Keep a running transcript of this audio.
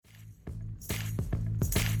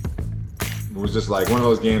It was just like one of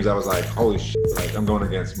those games I was like, holy shit, like I'm going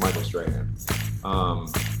against Michael Strahan.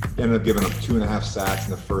 Ended up giving up 2.5 sacks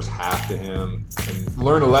in the first half to him, and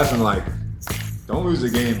learned a lesson like, don't lose a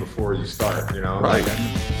game before you start, Right. Like,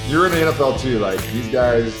 you're in the NFL too. Like these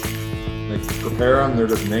guys, like prepare them. They're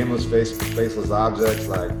just nameless, faceless objects.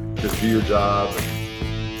 Like just do your job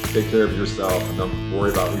and take care of yourself and don't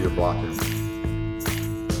worry about who you're blocking.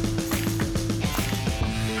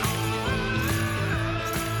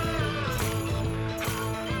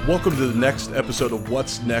 Welcome to the next episode of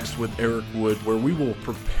What's Next with Eric Wood, where we will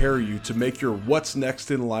prepare you to make your what's next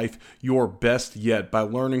in life your best yet by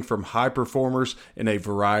learning from high performers in a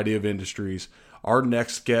variety of industries. Our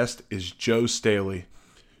next guest is Joe Staley.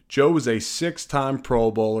 Joe is a 6-time Pro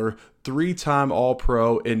Bowler, 3-time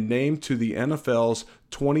All-Pro, and named to the NFL's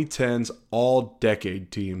 2010s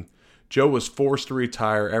All-Decade team. Joe was forced to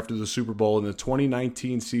retire after the Super Bowl in the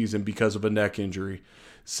 2019 season because of a neck injury.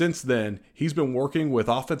 Since then, he's been working with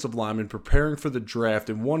offensive linemen preparing for the draft,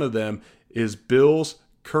 and one of them is Bills'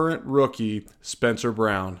 current rookie, Spencer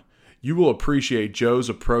Brown. You will appreciate Joe's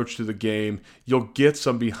approach to the game. You'll get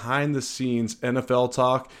some behind-the-scenes NFL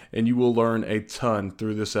talk, and you will learn a ton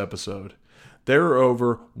through this episode. There are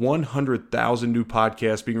over 100,000 new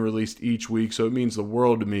podcasts being released each week, so it means the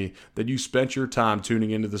world to me that you spent your time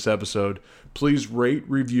tuning into this episode. Please rate,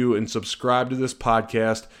 review, and subscribe to this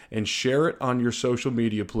podcast and share it on your social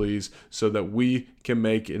media, please, so that we can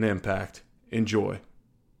make an impact. Enjoy.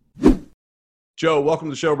 Joe, welcome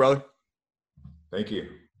to the show, brother. Thank you.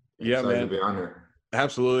 Yeah, Excited man. to be on here.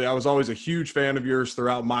 Absolutely. I was always a huge fan of yours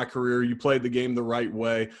throughout my career. You played the game the right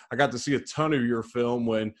way. I got to see a ton of your film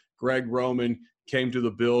when Greg Roman came to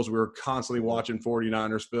the Bills. We were constantly watching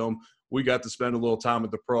 49ers film. We got to spend a little time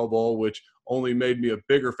at the Pro Bowl, which only made me a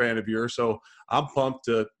bigger fan of yours. So I'm pumped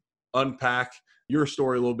to unpack your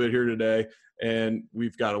story a little bit here today. And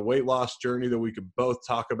we've got a weight loss journey that we could both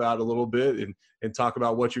talk about a little bit and talk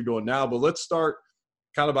about what you're doing now. But let's start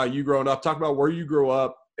kind of by you growing up. Talk about where you grew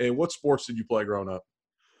up and what sports did you play growing up?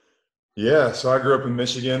 Yeah, so I grew up in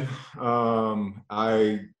Michigan.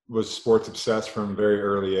 I was sports obsessed from a very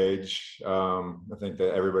early age. I think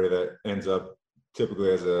that everybody that ends up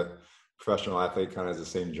typically as a professional athlete kind of has the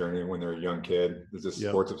same journey when they're a young kid. It's just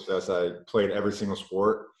sports obsessed. I played every single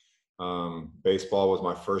sport. Baseball was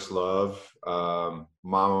my first love. Mom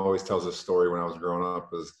always tells this story when I was growing up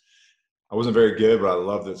is I wasn't very good, but I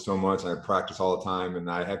loved it so much. And I practiced all the time. And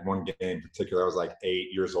I had one game in particular. I was like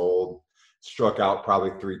 8 years old. Struck out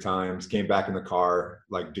probably 3 times, came back in the car,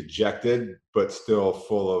 like dejected, but still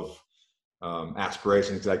full of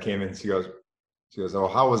aspirations. I came in, she goes, oh,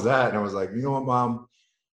 how was that? And I was like, you know what, Mom,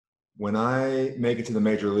 when I make it to the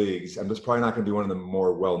major leagues, I'm just probably not going to be one of the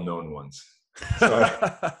more well-known ones. So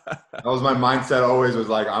that was my mindset always was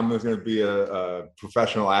like, I'm just going to be a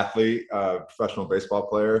professional athlete, a professional baseball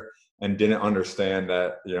player, and didn't understand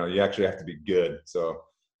that, you actually have to be good. So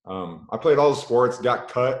I played all the sports, got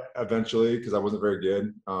cut eventually because I wasn't very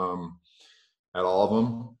good at all of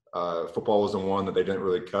them. Football was the one that they didn't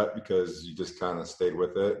really cut because you just kind of stayed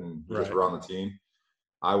with it and you just were on the team.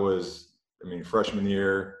 Freshman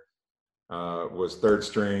year was third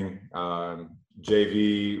string.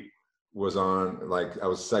 JV was on, I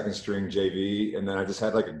was second string JV. And then I just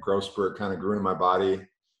had like a growth spurt kind of grew in my body.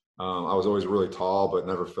 I was always really tall, but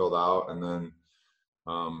never filled out. And then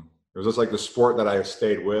it was just like the sport that I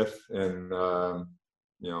stayed with. And,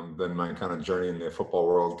 then my kind of journey in the football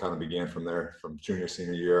world kind of began from there. From junior,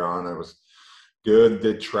 senior year on, I was good,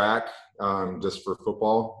 did track just for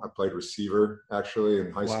football. I played receiver actually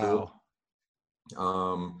in high school.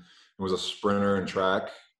 Was a sprinter in track.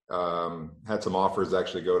 Had some offers to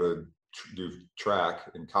actually go to do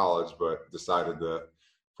track in college, but decided that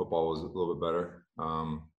football was a little bit better.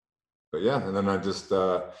 But yeah, and then I just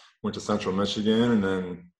went to Central Michigan, and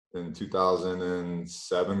then in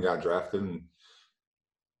 2007 got drafted and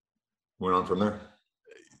went on from there.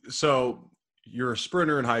 So you're a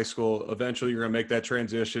sprinter in high school. Eventually you're going to make that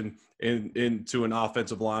transition into an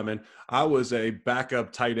offensive lineman. I was a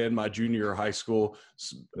backup tight end my junior year of high school.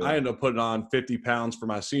 Yeah. I ended up putting on 50 pounds for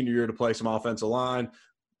my senior year to play some offensive line.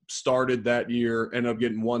 Started that year, ended up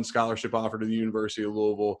getting one scholarship offer to the University of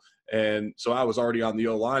Louisville. And so I was already on the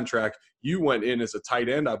O-line track. You went in as a tight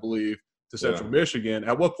end, I believe, to Central Michigan.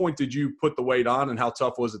 At what point did you put the weight on, and how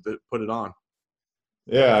tough was it to put it on?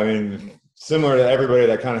 Yeah, similar to everybody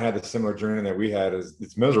that kind of had the similar journey that we had, is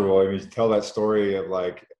it's miserable. You tell that story of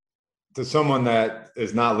like, to someone that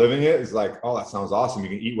is not living it, is like, oh, that sounds awesome. You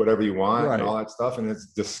can eat whatever you want and all that stuff. And it's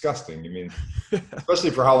disgusting.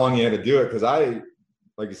 Especially for how long you had to do it. Cause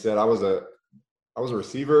like you said, I was a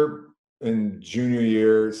receiver in junior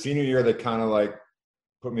year. Senior year, they kind of like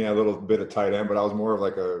put me a little bit of tight end, but I was more of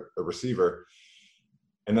like a receiver.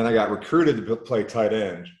 And then I got recruited to play tight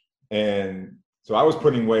end. And so I was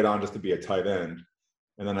putting weight on just to be a tight end.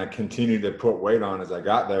 And then I continued to put weight on as I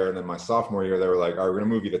got there. And then my sophomore year, they were like, all right, we're going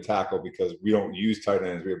to move you to tackle because we don't use tight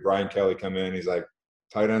ends. We have Brian Kelly come in. He's like,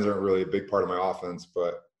 tight ends aren't really a big part of my offense,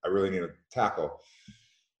 but I really need a tackle.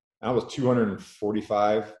 And I was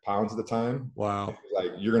 245 pounds at the time. Wow.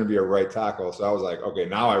 Like, you're going to be a right tackle. So I was like, okay,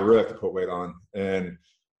 now I really have to put weight on. And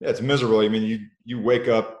yeah, it's miserable. I mean, you wake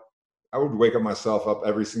up, I would wake up myself up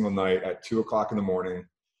every single night at 2:00 in the morning.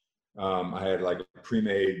 I had like a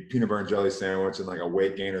pre-made peanut butter and jelly sandwich and like a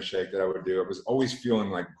weight gainer shake that I would do. I was always feeling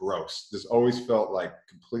like gross. Just always felt like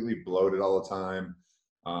completely bloated all the time.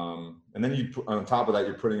 And then on top of that,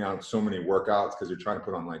 you're putting out so many workouts because you're trying to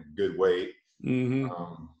put on like good weight. Mm-hmm.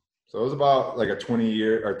 So it was about like a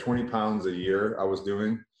 20 pounds a year I was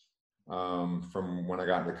doing from when I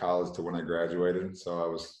got into college to when I graduated.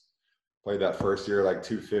 So played that first year like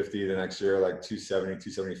 250, the next year like 270,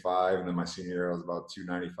 275, and then my senior year I was about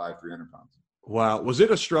 295, 300 pounds. Wow. Was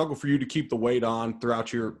it a struggle for you to keep the weight on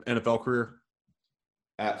throughout your NFL career?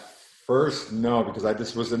 At first, no, because I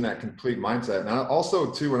just was in that complete mindset. And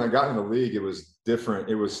also, too, when I got in the league, it was different.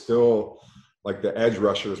 It was still like the edge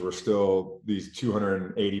rushers were still these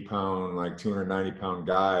 280-pound, like 290-pound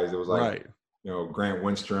guys. It was like, right. Grant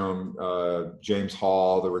Winstrom, James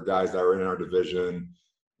Hall. There were guys that were in our division.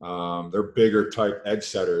 They're bigger type edge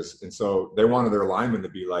setters. And so they wanted their linemen to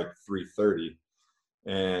be like 330.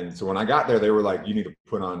 And so when I got there, they were like, you need to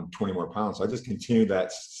put on 20 more pounds. So I just continued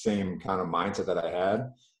that same kind of mindset that I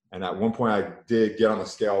had. And at one point I did get on the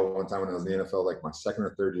scale one time when I was in the NFL, like my second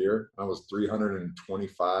or third year. I was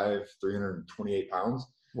 325, 328 pounds.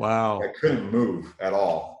 Wow. I couldn't move at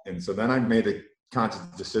all. And so then I made the conscious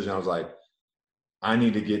decision. I was like, I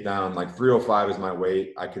need to get down, like 305 is my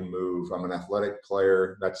weight. I can move. I'm an athletic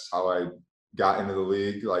player. That's how I got into the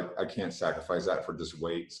league. Like, I can't sacrifice that for just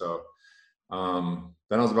weight. So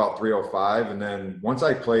then I was about 305. And then once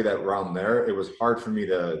I played that round there, it was hard for me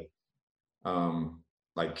to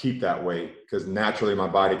like keep that weight because naturally my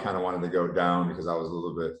body kind of wanted to go down because I was a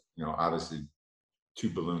little bit, obviously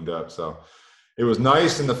too ballooned up. So it was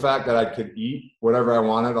nice in the fact that I could eat whatever I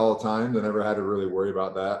wanted all the time. I never had to really worry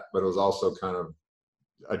about that. But it was also kind of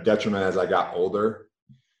a detriment as I got older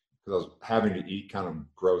because I was having to eat kind of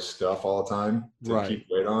gross stuff all the time to keep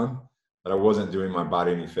weight on. But I wasn't doing my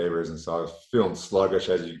body any favors, and so I was feeling sluggish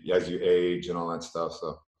as you age and all that stuff.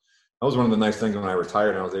 So that was one of the nice things when I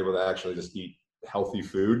retired, and I was able to actually just eat healthy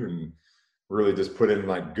food and really just put in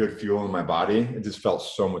like good fuel in my body. It just felt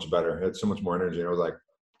so much better. It had so much more energy. And I was like,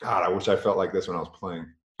 God, I wish I felt like this when I was playing.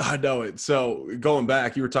 I know it. So going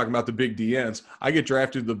back, you were talking about the big DNs. I get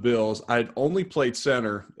drafted to the Bills. I'd only played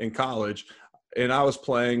center in college, and I was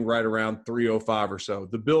playing right around 305 or so.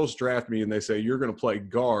 The Bills draft me, and they say, you're going to play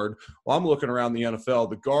guard. Well, I'm looking around the NFL.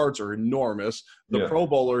 The guards are enormous. The Pro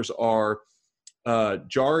Bowlers are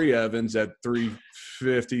Jari Evans at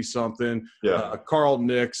 350-something. Carl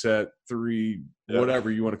Nix at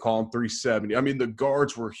whatever you want to call him, 370. I mean, the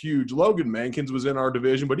guards were huge. Logan Mankins was in our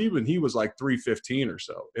division, but even he was like 315 or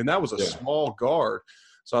so. And that was a small guard.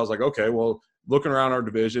 So I was like, okay, well, looking around our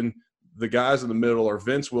division, the guys in the middle are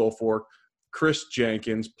Vince Wilfork, Chris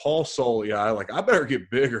Jenkins, Paul Soliai. Like, I better get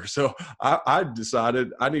bigger. So I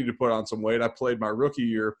decided I needed to put on some weight. I played my rookie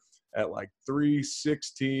year at like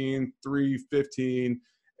 316, 315,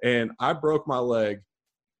 and I broke my leg,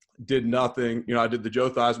 did nothing. I did the Joe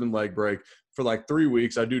Theismann leg break. For like 3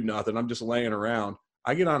 weeks, I do nothing. I'm just laying around.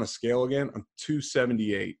 I get on a scale again. I'm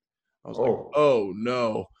 278. I was like, oh,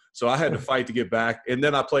 no. So I had to fight to get back. And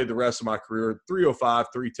then I played the rest of my career, 305,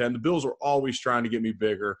 310. The Bills were always trying to get me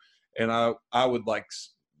bigger. And I would like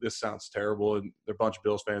 – this sounds terrible, and there are a bunch of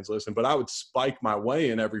Bills fans listen, but I would spike my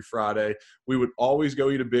weigh-in every Friday. We would always go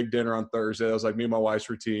eat a big dinner on Thursday. That was like me and my wife's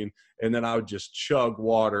routine. And then I would just chug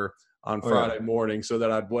water on Friday morning so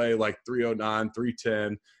that I'd weigh like 309,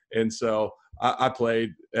 310. And so I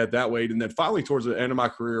played at that weight. And then finally towards the end of my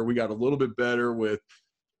career, we got a little bit better with,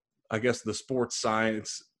 I guess, the sports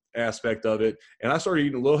science aspect of it. And I started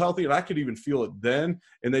eating a little healthy, and I could even feel it then.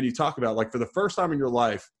 And then you talk about, like, for the first time in your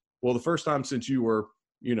life, well, the first time since you were,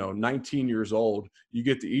 19 years old, you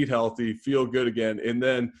get to eat healthy, feel good again. And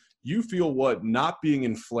then you feel what not being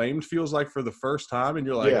inflamed feels like for the first time. And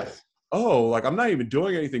you're like, oh, like, I'm not even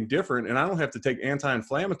doing anything different, and I don't have to take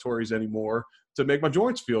anti-inflammatories anymore to make my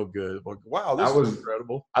joints feel good. Like, wow, this is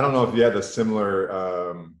incredible. I don't know if you had a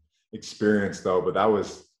similar experience, though, but that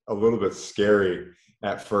was a little bit scary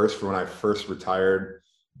at first for when I first retired,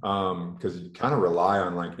 because you kind of rely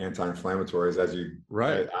on like anti-inflammatories as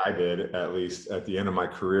I did, at least at the end of my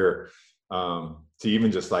career. to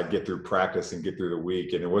even just like get through practice and get through the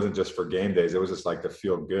week. And it wasn't just for game days. It was just like to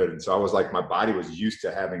feel good. And so I was like, my body was used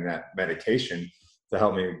to having that medication to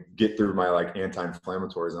help me get through my like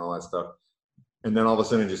anti-inflammatories and all that stuff. And then all of a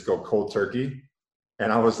sudden just go cold turkey.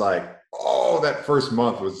 And I was like, oh, that first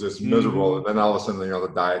month was just miserable. And then all of a sudden,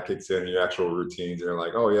 the diet kicks in, your actual routines, and you're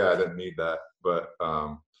like, oh yeah, I didn't need that. But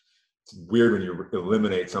it's weird when you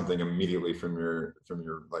eliminate something immediately from your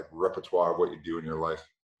like repertoire of what you do in your life.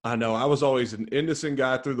 I know. I was always an innocent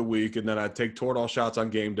guy through the week, and then I'd take Toradol shots on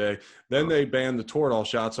game day. Then they banned the Toradol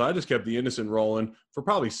shots, so I just kept the innocent rolling for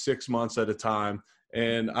probably 6 months at a time.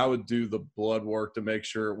 And I would do the blood work to make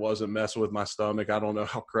sure it wasn't messing with my stomach. I don't know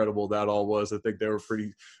how credible that all was. I think they were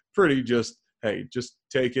pretty just, hey, just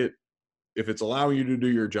take it. If it's allowing you to do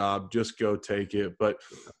your job, just go take it. But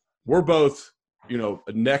we're both,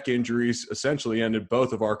 neck injuries essentially ended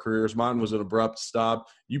both of our careers. Mine was an abrupt stop.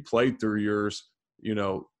 You played through yours,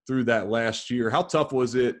 through that last year. How tough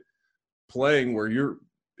was it playing where you're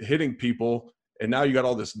hitting people and now you got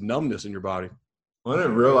all this numbness in your body? Well, I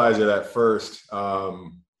didn't realize it at first.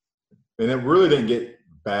 And it really didn't get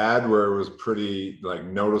bad where it was pretty like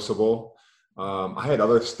noticeable. I had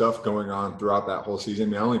other stuff going on throughout that whole season.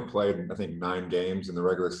 I mean, I only played, I think, 9 games in the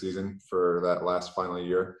regular season for that last final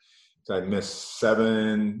year. So I missed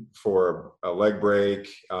 7 for a leg break.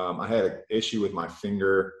 I had an issue with my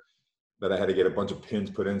finger that I had to get a bunch of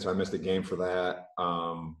pins put in, so I missed a game for that.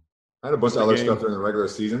 I had a bunch of other stuff during the regular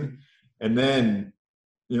season. And then,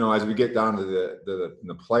 as we get down to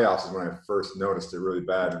the playoffs is when I first noticed it really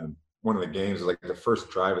bad. And one of the games was like the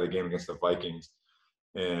first drive of the game against the Vikings.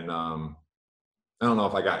 And I don't know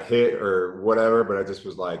if I got hit or whatever, but I just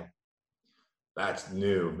was like, that's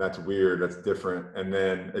new, that's weird, that's different. And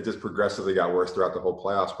then it just progressively got worse throughout the whole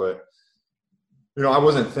playoffs. But, I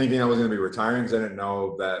wasn't thinking I was going to be retiring because I didn't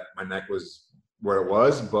know that my neck was where it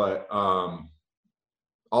was. But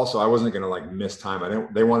also, I wasn't going to like miss time.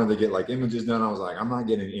 They wanted to get like images done. I was like, I'm not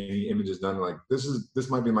getting any images done. Like this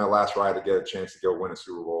might be my last ride to get a chance to go win a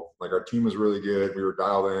Super Bowl. Like our team was really good. We were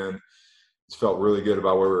dialed in. It felt really good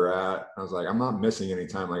about where we were at. I was like, I'm not missing any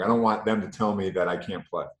time. Like I don't want them to tell me that I can't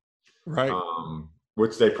play. Right.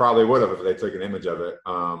 Which they probably would have if they took an image of it.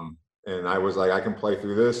 And I was like, I can play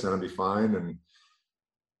through this and I'll be fine. And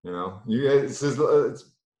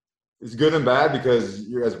it's good and bad because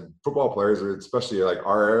you as football players, especially like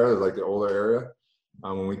our era, like the older era,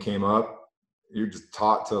 when we came up, you're just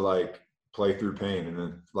taught to like play through pain, and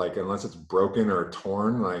then like unless it's broken or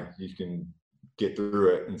torn, like you can get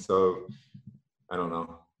through it. And so I don't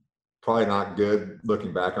know, probably not good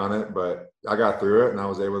looking back on it, but I got through it and I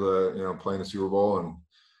was able to play in the Super Bowl,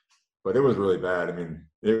 but it was really bad. I mean,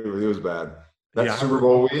 it was bad. That Super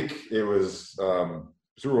Bowl week, it was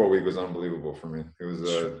Super Bowl week was unbelievable for me. It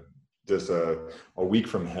was just a week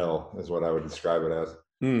from hell is what I would describe it as.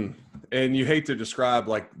 And you hate to describe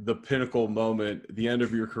like the pinnacle moment, the end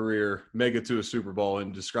of your career, make it to a Super Bowl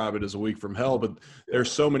and describe it as a week from hell. But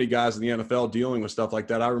there's so many guys in the NFL dealing with stuff like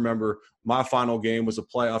that. I remember my final game was a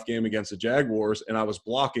playoff game against the Jaguars, and I was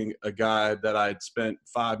blocking a guy that I had spent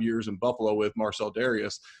 5 years in Buffalo with, Marcel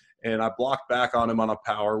Darius. And I blocked back on him on a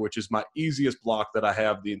power, which is my easiest block that I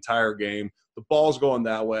have the entire game. The ball's going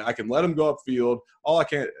that way. I can let him go upfield.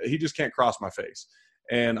 He just can't cross my face.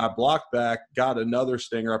 And I blocked back, got another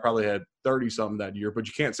stinger. I probably had 30-something that year, but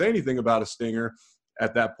you can't say anything about a stinger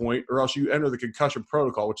at that point or else you enter the concussion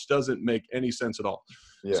protocol, which doesn't make any sense at all.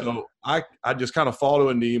 Yeah. So I just kind of fall to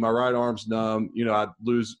a knee. My right arm's numb. I'd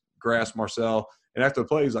lose grasp Marcel. And after the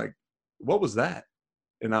play, he's like, what was that?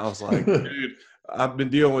 And I was like, dude, I've been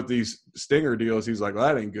dealing with these stinger deals. He's like, well,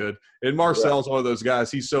 that ain't good. And Marcel's one of those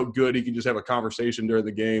guys. He's so good. He can just have a conversation during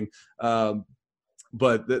the game.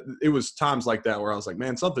 But it was times like that where I was like,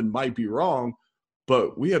 man, something might be wrong.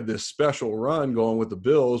 But we have this special run going with the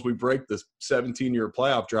Bills. We break this 17-year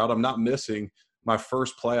playoff drought. I'm not missing my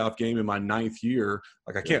first playoff game in my 9th year.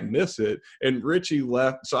 Like, I can't miss it. And Richie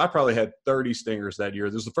left. So I probably had 30 stingers that year.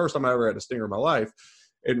 This is the first time I ever had a stinger in my life.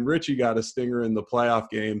 And Richie got a stinger in the playoff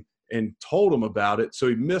game and told him about it. So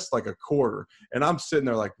he missed like a quarter. And I'm sitting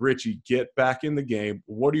there like, Richie, get back in the game.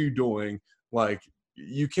 What are you doing? Like,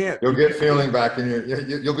 you can't. You'll get feeling back in your.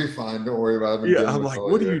 You'll be fine. Don't worry about it. Yeah, I'm like,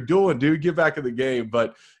 what are you doing, dude? Get back in the game.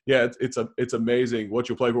 But yeah, it's amazing what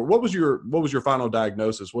you play for. What was your final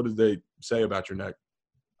diagnosis? What did they say about your neck?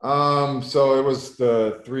 So it was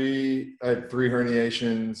I had 3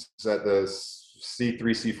 herniations at the C3,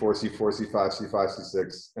 C4, C4, C5, C5,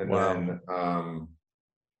 C6, and then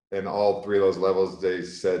in all 3 of those levels, they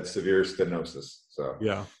said severe stenosis. So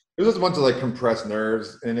yeah. It was just a bunch of like compressed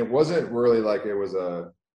nerves, and it wasn't really like it was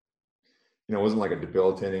you know, it wasn't like a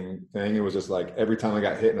debilitating thing. It was just like every time I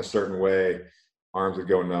got hit in a certain way, arms would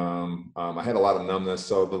go numb. I had a lot of numbness.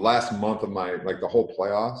 So the last month of the whole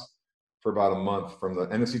playoffs, for about a month, from the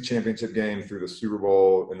NFC Championship game through the Super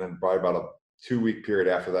Bowl, and then probably about a 2-week period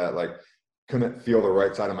after that, like couldn't feel the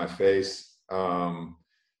right side of my face.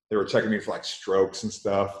 They were checking me for like strokes and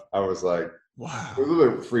stuff. I was like, wow, a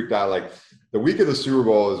little bit freaked out. Like the week of the Super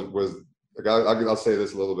Bowl was like, I'll say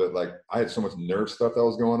this a little bit. Like I had so much nerve stuff that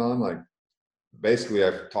was going on. Like basically,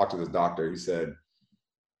 I talked to this doctor. He said,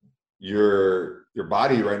 your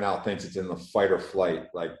body right now thinks it's in the fight or flight.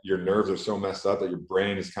 Like your nerves are so messed up that your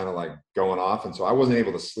brain is kind of like going off. And so I wasn't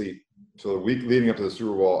able to sleep. So the week leading up to the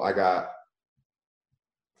Super Bowl, I got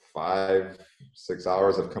 5-6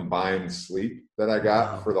 hours of combined sleep that I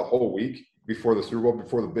got for the whole week before the Super Bowl,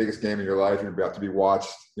 before the biggest game of your life. You're about to be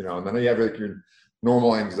watched, you know, and then you have like your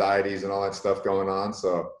normal anxieties and all that stuff going on.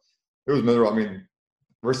 So it was miserable. I mean,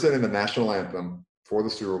 we're sitting in the national anthem for the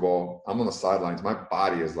Super Bowl. I'm on the sidelines. My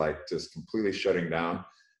body is like just completely shutting down.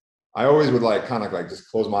 I always would like kind of like just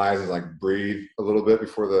close my eyes and like breathe a little bit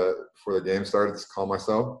before the game started to calm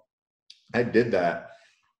myself. I did that.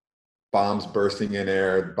 Bombs bursting in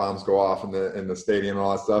air, bombs go off in the stadium and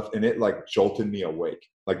all that stuff, and it like jolted me awake.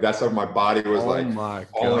 Like that's how my body was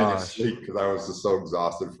falling asleep because I was just so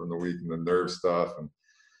exhausted from the week and the nerve stuff. And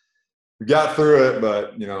we got through it,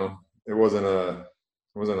 but you know, it wasn't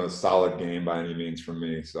a solid game by any means for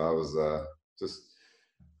me. So I was just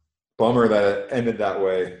bummer that it ended that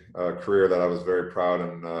way. A career that I was very proud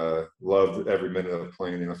and loved every minute of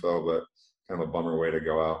playing in the NFL, but kind of a bummer way to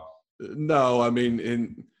go out. No, I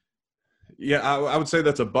mean, I would say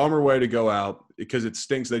that's a bummer way to go out because it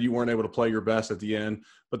stinks that you weren't able to play your best at the end.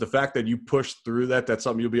 But the fact that you pushed through that's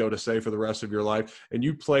something you'll be able to say for the rest of your life. And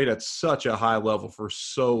you played at such a high level for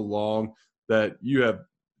so long that you have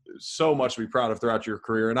so much to be proud of throughout your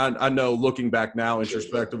career. And I know looking back now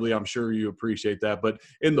introspectively, I'm sure you appreciate that. But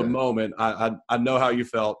in the moment, I know how you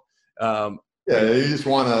felt. You just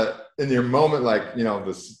want to, in your moment, like, you know,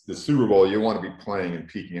 the Super Bowl, you want to be playing and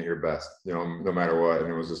peaking at your best, you know, no matter what. And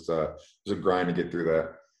it was just it was a grind to get through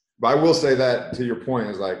that. But I will say that, to your point,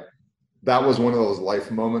 is like, that was one of those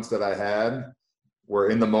life moments that I had where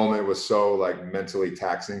in the moment it was so like mentally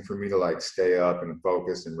taxing for me to like stay up and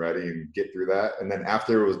focus and ready and get through that. And then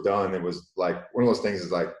after it was done, it was like one of those things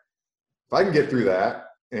is like, if I can get through that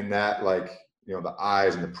and that, like, you know, the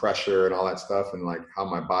eyes and the pressure and all that stuff and like how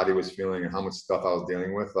my body was feeling and how much stuff I was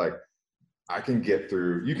dealing with, like I can get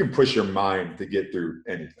through, you can push your mind to get through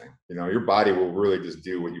anything. You know, your body will really just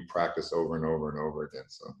do what you practice over and over and over again.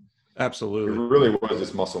 So absolutely. It really was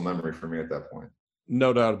just muscle memory for me at that point.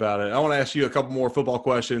 No doubt about it. I want to ask you a couple more football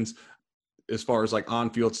questions as far as like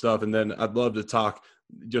on-field stuff. And then I'd love to talk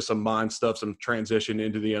just some mind stuff, some transition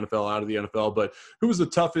into the NFL, out of the NFL. But who was the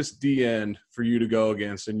toughest D-end for you to go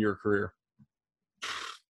against in your career?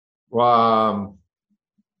 Well,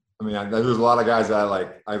 I mean, there's a lot of guys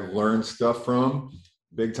that I learned stuff from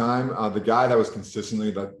big time. The guy that was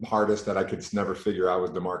consistently the hardest that I could never figure out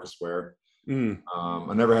was DeMarcus Ware.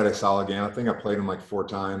 I never had a solid game. I think I played him like 4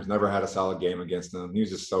 times, never had a solid game against him. He was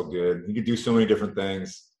just so good. He could do so many different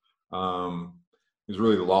things. He was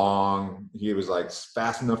really long. He was like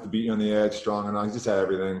fast enough to beat you on the edge, strong enough. He just had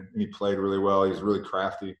everything. And he played really well. He was really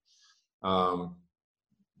crafty.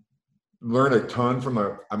 Learned a ton from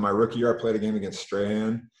my rookie year. I played a game against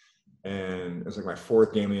Strahan, and it was like my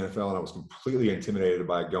 4th game in the NFL, and I was completely intimidated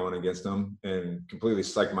by going against him and completely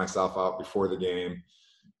psyched myself out before the game.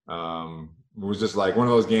 It was just like one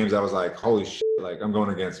of those games I was like, holy shit, like I'm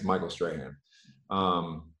going against Michael Strahan.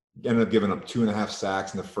 Ended up giving up 2.5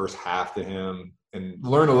 sacks in the first half to him, and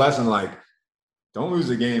learned a lesson like, don't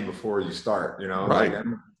lose a game before you start, you know? Right. Like,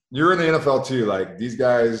 you're in the NFL too. Like these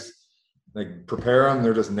guys, like prepare them.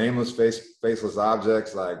 They're just nameless, faceless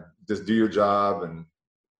objects. Like just do your job and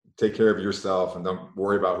take care of yourself and don't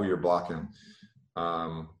worry about who you're blocking.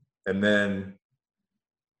 And then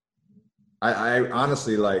I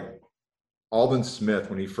honestly, like Aldon Smith,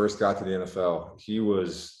 when he first got to the NFL, he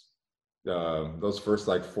was those first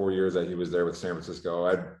like 4 years that he was there with San Francisco,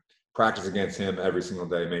 I'd practice against him every single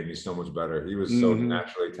day, made me so much better. He was so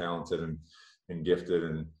naturally talented and gifted.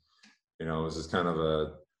 And, you know, it was just kind of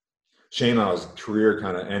a shame how his career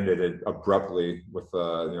kind of ended it abruptly with, you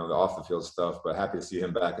know, the off the field stuff, but happy to see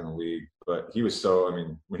him back in the league. But he was so, I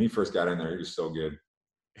mean, when he first got in there, he was so good.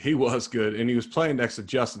 He was good, and he was playing next to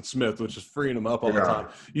Justin Smith, which is freeing him up all the time.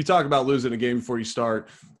 You talk about losing a game before you start.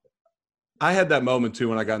 I had that moment, too,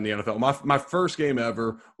 when I got in the NFL. My first game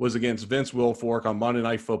ever was against Vince Wilfork on Monday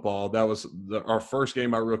Night Football. That was our first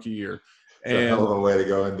game my rookie year. And a hell of a way to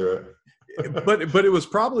go into it. but it was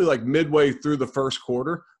probably like midway through the first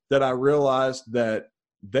quarter that I realized that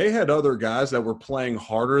they had other guys that were playing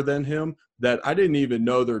harder than him that I didn't even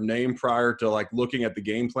know their name prior to like looking at the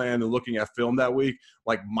game plan and looking at film that week,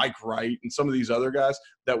 like Mike Wright and some of these other guys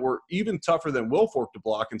that were even tougher than Wilfork to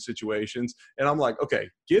block in situations. And I'm like, okay,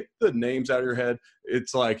 get the names out of your head.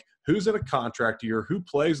 It's like, who's in a contract year, who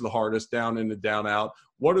plays the hardest down in and down out,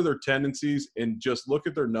 what are their tendencies, and just look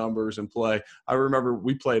at their numbers and play. I remember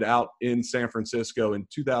we played out in San Francisco in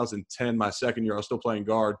 2010, my second year. I was still playing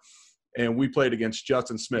guard, and we played against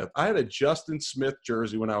Justin Smith. I had a Justin Smith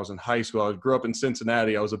jersey when I was in high school. I grew up in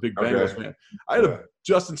Cincinnati. I was a big Bengals fan. I had a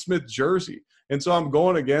Justin Smith jersey. And so I'm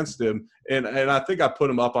going against him, and I think I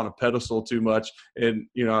put him up on a pedestal too much. And,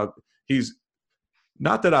 you know, he's –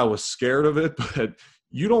 not that I was scared of it, but –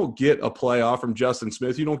 you don't get a play off from Justin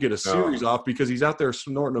Smith. You don't get a series off because he's out there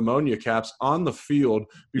snorting ammonia caps on the field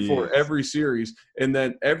before every series. And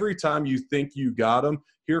then every time you think you got him,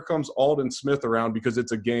 here comes Aldon Smith around because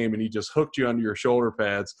it's a game and he just hooked you under your shoulder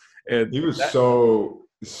pads. And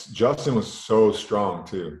Justin was so strong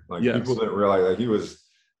too. Like people didn't realize that he was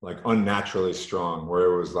like unnaturally strong,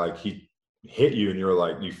 where it was like he hit you and you were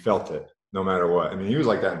like, you felt it no matter what. I mean, he was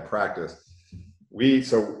like that in practice.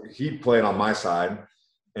 So he played on my side.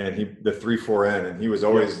 And the 3-4 and he was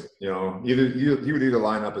always, you know, he would either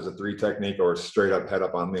line up as a 3 technique or straight up head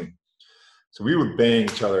up on me. So we would bang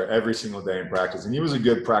each other every single day in practice. And he was a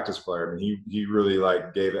good practice player. I mean, he really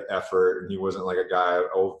like gave it effort, and he wasn't like a guy,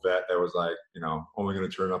 old vet that was like, you know, only going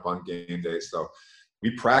to turn up on game day. So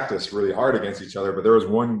we practiced really hard against each other. But there was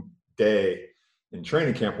one day in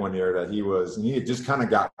training camp one year that he had just kind of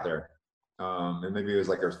got there. And maybe it was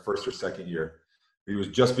like our first or second year. He was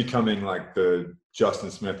just becoming like the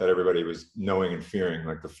Justin Smith that everybody was knowing and fearing,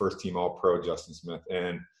 like the first team All-Pro Justin Smith.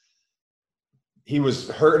 And he was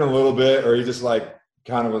hurting a little bit, or he just like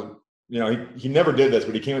kind of was, you know, he never did this,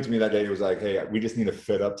 but he came up to me that day. He was like, hey, we just need to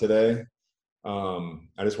fit up today. I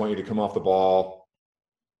just want you to come off the ball,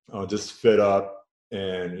 just fit up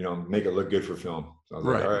and, you know, make it look good for film. So I was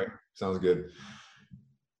like, all right, sounds good.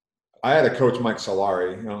 I had a coach, Mike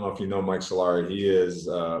Solari. I don't know if you know Mike Solari.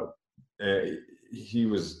 He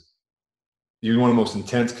was one of the most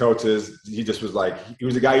intense coaches. He just was like, he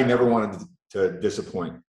was a guy you never wanted to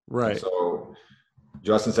disappoint. Right. And so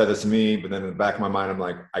Justin said this to me, but then in the back of my mind, I'm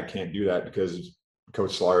like, I can't do that because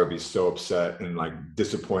Coach Solari would be so upset and like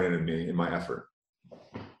disappointed in me in my effort.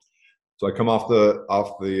 So I come off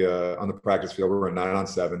on the practice field. We're running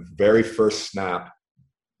 9-on-7. Very first snap,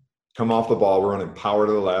 come off the ball. We're running power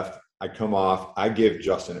to the left. I come off. I give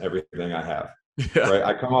Justin everything I have. Yeah. Right.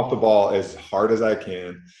 I come off the ball as hard as I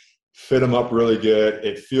can, fit him up really good.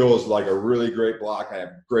 It feels like a really great block. I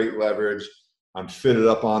have great leverage. I'm fitted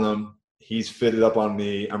up on him. He's fitted up on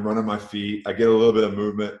me. I'm running my feet. I get a little bit of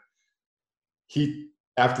movement.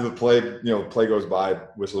 After the play goes by,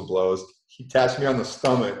 whistle blows. He taps me on the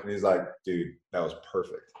stomach and he's like, dude, that was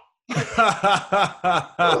perfect.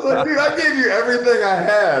 I was like, dude, I gave you everything I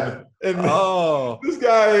had. And this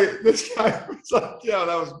guy was like, yeah,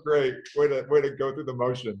 that was great. Way to go through the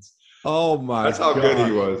motions. Oh my! That's how good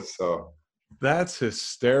he was. So that's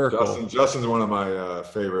hysterical. Justin's one of my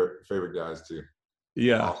favorite guys too.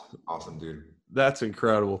 Yeah, awesome dude. That's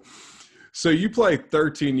incredible. So you played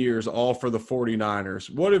 13 years, all for the 49ers.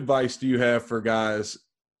 What advice do you have for guys,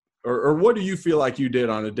 or what do you feel like you did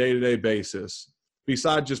on a day-to-day basis,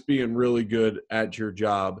 besides just being really good at your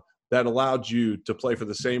job, that allowed you to play for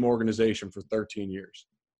the same organization for 13 years?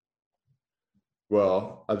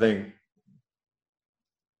 Well, I think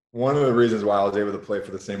one of the reasons why I was able to play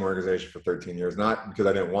for the same organization for 13 years, not because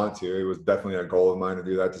I didn't want to, it was definitely a goal of mine to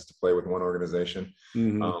do that, just to play with one organization.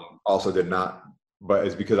 Mm-hmm. Also did not, but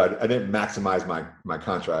it's because I didn't maximize my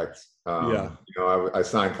contracts. I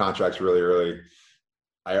signed contracts really early.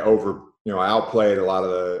 I outplayed a lot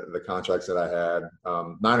of the contracts that I had.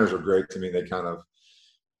 Niners were great to me. They kind of,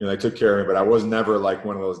 they took care of me, but I was never like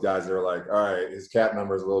one of those guys that were like, all right, his cap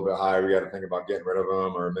number is a little bit high. We got to think about getting rid of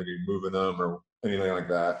him or maybe moving them or anything like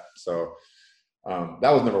that. So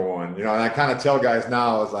that was number one, and I kind of tell guys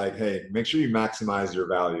now, I was like, hey, make sure you maximize your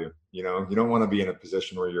value. You don't want to be in a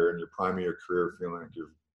position where you're in your prime of your career feeling like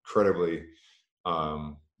you're incredibly,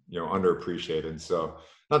 underappreciated. So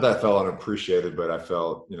not that I felt unappreciated, but I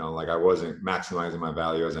felt, like I wasn't maximizing my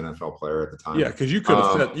value as an NFL player at the time. Yeah, because you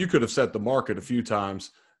could have set the market a few times.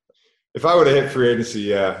 If I would have hit free agency,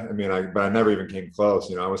 yeah. But I never even came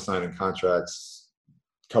close. I was signing contracts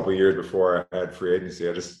a couple of years before I had free agency.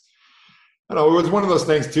 I was one of those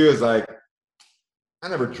things too, is like, I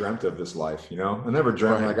never dreamt of this life, I never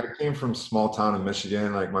dreamt. Right. Like, I came from a small town in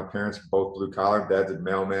Michigan. Like, my parents were both blue collar. Dad's a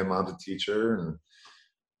mailman, mom's a teacher.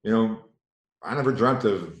 And, I never dreamt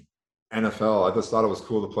of NFL. I just thought it was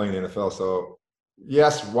cool to play in the NFL. So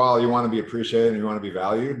yes, while you want to be appreciated and you want to be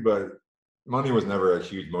valued, but money was never a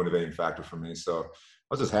huge motivating factor for me. So I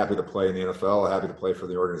was just happy to play in the NFL, happy to play for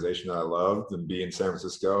the organization that I loved and be in San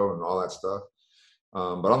Francisco and all that stuff.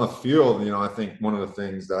 But on the field, I think one of the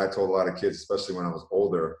things that I told a lot of kids, especially when I was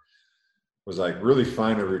older, was like really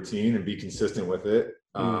find a routine and be consistent with it.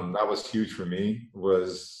 That was huge for me. It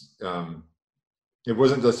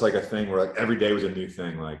wasn't just like a thing where like every day was a new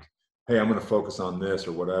thing. Like, hey, I'm going to focus on this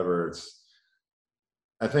or whatever.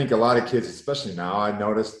 I think a lot of kids, especially now, I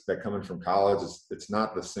noticed that coming from college, it's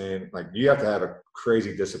not the same. Like you have to have a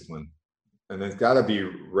crazy discipline, and it's got to be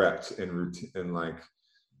repped and routine, and like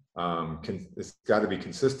it's got to be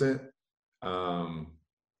consistent.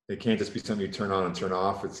 It can't just be something you turn on and turn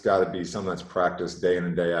off. It's got to be something that's practiced day in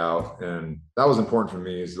and day out, and that was important for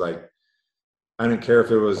me. Is like I didn't care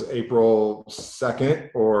if it was April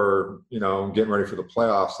 2nd or getting ready for the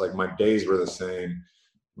playoffs. Like my days were the same.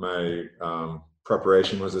 My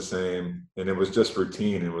preparation was the same, and it was just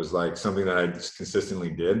routine. It was like something that I just consistently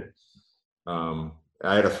did. I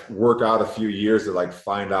had to work out a few years to like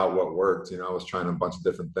find out what worked. I was trying a bunch of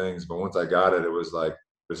different things, but once I got it, it was like,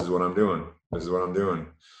 this is what I'm doing. This is what I'm doing.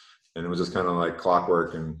 And it was just kind of like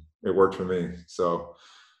clockwork, and it worked for me. So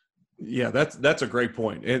yeah, that's a great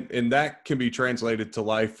point. And that can be translated to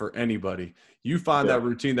life for anybody. You find that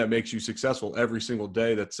routine that makes you successful every single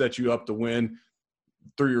day, that sets you up to win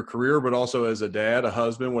through your career, but also as a dad, a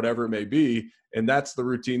husband, whatever it may be. And that's the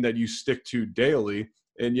routine that you stick to daily.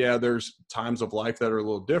 And yeah, there's times of life that are a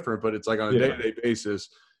little different, but it's like on a day-to-day basis,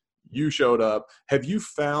 you showed up. Have you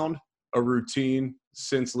found a routine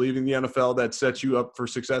since leaving the NFL that sets you up for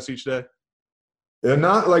success each day? Yeah,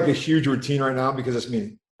 not like a huge routine right now, because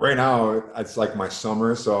right now it's like my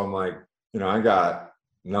summer. So I'm like, I got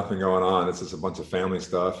nothing going on. It's just a bunch of family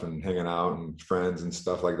stuff and hanging out and friends and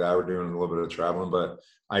stuff like that. We're doing a little bit of traveling, but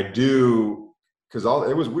I do, because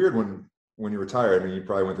it was weird when you retired. I mean, you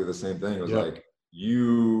probably went through the same thing. It was like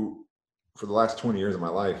for the last 20 years of my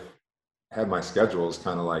life, had my schedules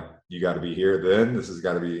kind of like, you got to be here then. This has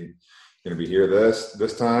got to be going to be here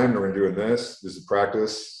this time. We're doing this. This is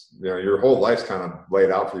practice. Your whole life's kind of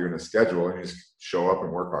laid out for you in a schedule, and you just show up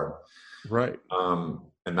and work hard. Right.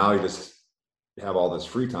 And now you just have all this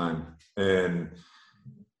free time. And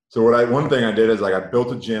so one thing I did is like I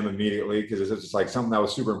built a gym immediately, because it's just like something that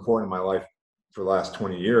was super important in my life for the last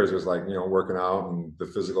 20 years was like, working out and the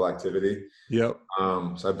physical activity. Yep.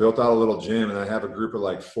 So I built out a little gym, and I have a group of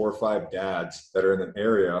like 4 or 5 dads that are in an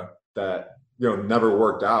area that, never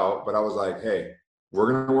worked out, but I was like, hey,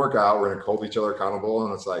 we're going to work out. We're going to hold each other accountable.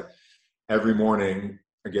 And it's like every morning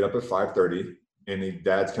I get up at 5:30, and the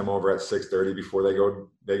dads come over at 6:30 before they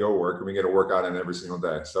go work, and we get a workout in every single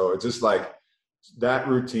day. So it's just like that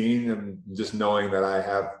routine, and just knowing that I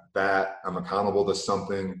have that, I'm accountable to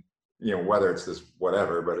something, whether it's this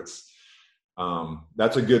whatever, but it's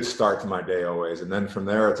that's a good start to my day always. And then from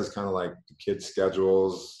there, it's just kind of like the kids'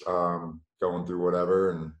 schedules, going through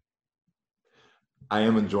whatever. And I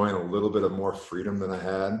am enjoying a little bit of more freedom than I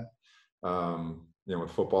had.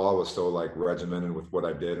 With football, I was so like regimented with what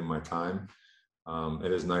I did in my time.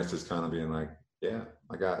 It is nice just kind of being like, I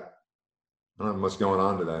don't have much going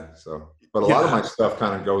on today. So, but a lot of my stuff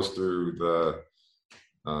kind of goes through the,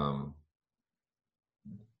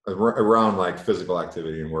 around like physical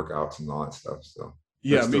activity and workouts and all that stuff. So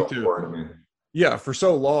yeah, me too. Yeah. For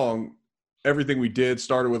so long, everything we did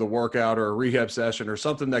started with a workout or a rehab session or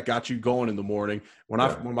something that got you going in the morning. When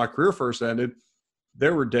my career first ended,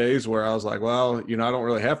 there were days where I was like, well, I don't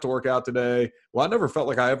really have to work out today. Well, I never felt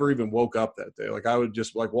like I ever even woke up that day. Like I would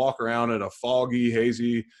just like walk around in a foggy,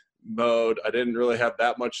 hazy mode. I didn't really have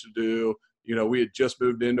that much to do. We had just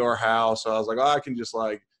moved into our house. So I was like, I can just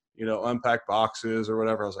like, unpack boxes or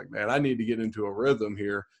whatever. I was like, man, I need to get into a rhythm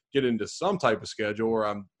here, get into some type of schedule where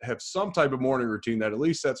I have some type of morning routine that at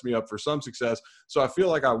least sets me up for some success. So I feel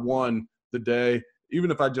like I won the day,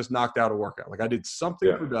 even if I just knocked out a workout. Like I did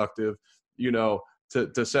something productive,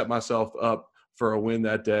 to set myself up for a win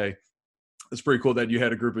that day. It's pretty cool that you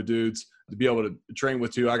had a group of dudes to be able to train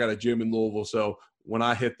with too. I got a gym in Louisville. So when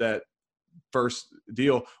I hit that first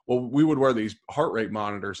deal, we would wear these heart rate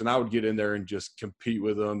monitors, and I would get in there and just compete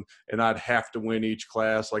with them, and I'd have to win each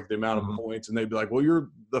class, like the amount of points, and they'd be like, well, you're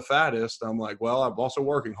the fattest. I'm like, well, I'm also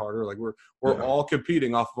working harder. Like we're all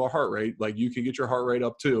competing off of our heart rate. Like you can get your heart rate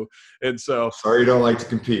up too. And so sorry you don't like to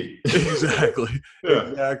compete. Exactly.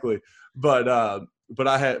 But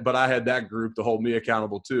I had that group to hold me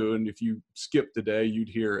accountable too. And if you skipped a day, you'd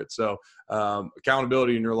hear it. So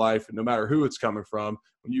accountability in your life, no matter who it's coming from,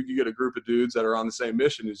 when you can get a group of dudes that are on the same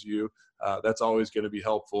mission as you, that's always going to be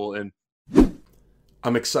helpful. And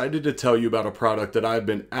I'm excited to tell you about a product that I've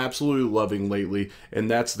been absolutely loving lately, and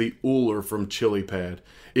that's the Ooler from ChiliPad.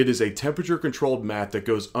 It is a temperature-controlled mat that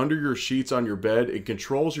goes under your sheets on your bed and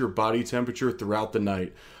controls your body temperature throughout the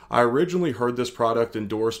night. I originally heard this product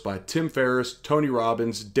endorsed by Tim Ferriss, Tony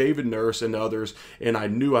Robbins, David Nurse, and others, and I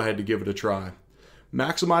knew I had to give it a try.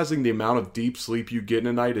 Maximizing the amount of deep sleep you get in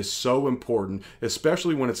a night is so important,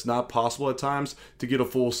 especially when it's not possible at times to get a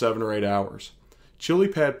full 7 or 8 hours.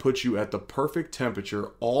 ChiliPad puts you at the perfect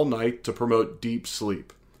temperature all night to promote deep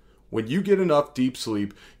sleep. When you get enough deep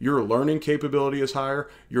sleep, your learning capability is higher,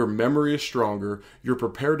 your memory is stronger, you're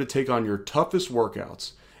prepared to take on your toughest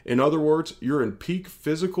workouts. In other words, you're in peak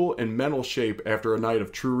physical and mental shape after a night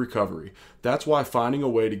of true recovery. That's why finding a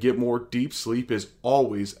way to get more deep sleep is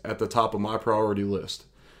always at the top of my priority list.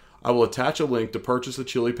 I will attach a link to purchase the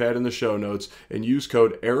ChiliPad in the show notes and use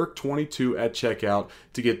code ERIC22 at checkout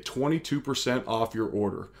to get 22% off your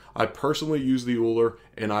order. I personally use the Ooler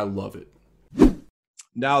and I love it.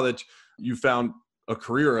 Now that you found a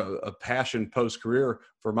career, a passion post-career,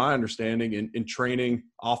 for my understanding, in training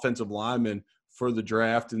offensive linemen for the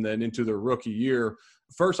draft and then into their rookie year,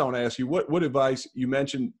 first I want to ask you, what advice, you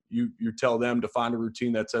mentioned you tell them to find a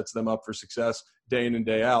routine that sets them up for success day in and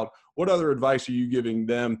day out. What other advice are you giving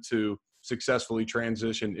them to successfully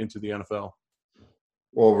transition into the NFL?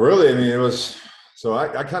 Well, really, I mean, it was – so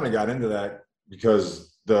I kind of got into that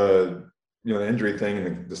because the injury thing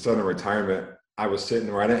and the sudden retirement, I was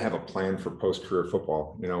sitting where I didn't have a plan for post-career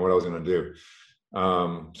football, what I was going to do.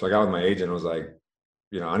 So I got with my agent and was like,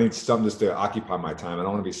 I need something just to occupy my time. I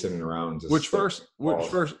don't want to be sitting around. Which first,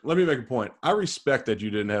 let me make a point. I respect that you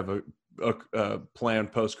didn't have a plan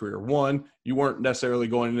post-career. One, you weren't necessarily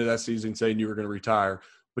going into that season saying you were going to retire,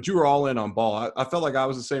 but you were all in on ball. I felt like I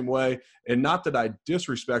was the same way, and not that I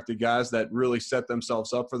disrespected guys that really set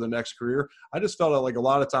themselves up for the next career. I just felt like a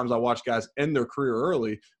lot of times I watched guys end their career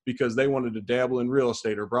early because they wanted to dabble in real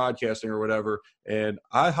estate or broadcasting or whatever, and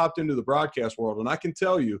I hopped into the broadcast world, and I can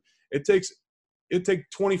tell you it takes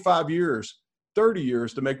 25 years, 30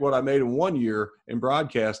 years to make what I made in 1 year in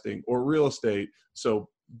broadcasting or real estate. So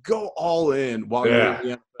go all in while you're in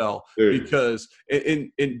the NFL, because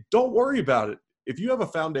and don't worry about it. If you have a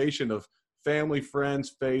foundation of family,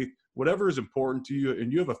 friends, faith, whatever is important to you,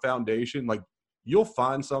 and you have a foundation, like, you'll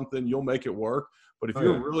find something, you'll make it work. But if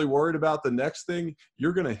you're really worried about the next thing,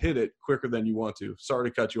 you're going to hit it quicker than you want to. Sorry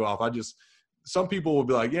to cut you off. Some people will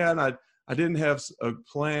be like, yeah, and I didn't have a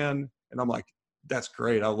plan. And I'm like, that's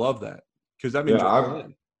great. I love that. Because that means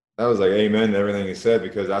that was like amen to everything you said,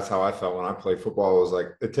 because that's how I felt when I played football. It was like,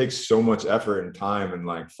 it takes so much effort and time and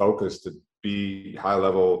like focus to be high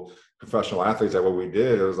level professional athletes at what we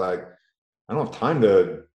did. It was like, I don't have time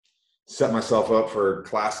to set myself up for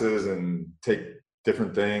classes and take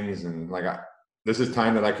different things. And like, this is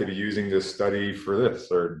time that I could be using to study for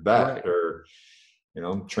this or that, or,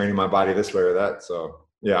 training my body this way or that. So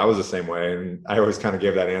yeah, I was the same way. And I always kind of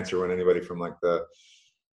gave that answer when anybody from like the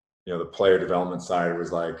player development side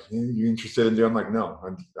was like, you interested in doing? I'm like, no,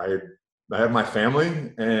 I have my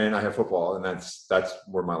family and I have football, and that's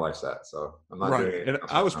where my life's at. So I'm not doing it. And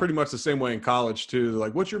I was pretty much the same way in college too.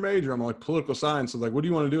 Like, what's your major? I'm like, political science. So like, what do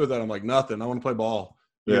you want to do with that? I'm like, nothing. I want to play ball.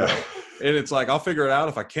 Yeah. And it's like, I'll figure it out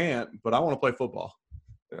if I can't, but I want to play football.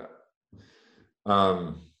 Yeah.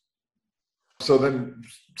 So then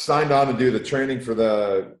signed on to do the training for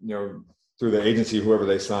the, through the agency, whoever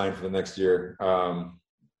they signed for the next year.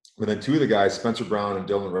 But then two of the guys, Spencer Brown and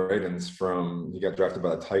Dylan Radins he got drafted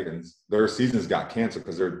by the Titans. Their seasons got canceled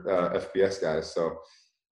because they're FBS guys. So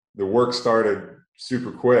the work started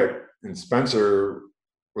super quick. And Spencer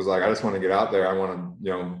was like, I just want to get out there. I want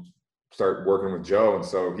to, start working with Joe. And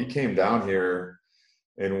so he came down here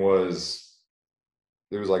and it was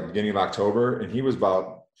like beginning of October. And he was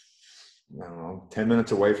about, 10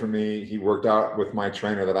 minutes away from me. He worked out with my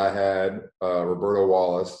trainer that I had, Roberto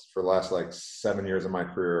Wallace, for the last like 7 years of my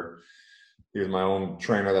career. He was my own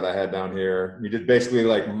trainer that I had down here. We did basically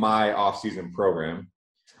like my off-season program.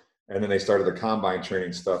 And then they started the combine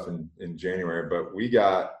training stuff in January. But we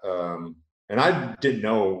got, and I didn't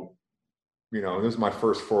know, this was my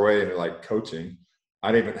first foray into like coaching.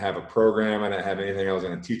 I didn't even have a program. I didn't have anything I was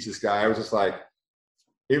going to teach this guy. I was just like,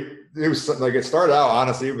 it was like, it started out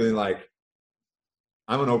honestly being like,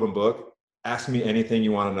 I'm an open book. Ask me anything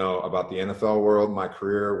you want to know about the NFL world, my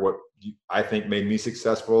career, what I think made me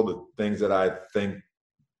successful, the things that I think,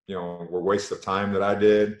 were wastes of time that I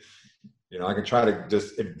did. I can try to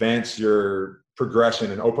just advance your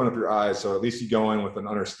progression and open up your eyes. So at least you go in with an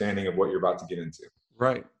understanding of what you're about to get into.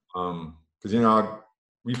 Right. Because,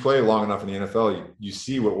 we play long enough in the NFL, you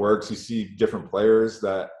see what works. You see different players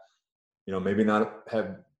that, maybe not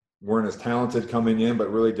have weren't as talented coming in,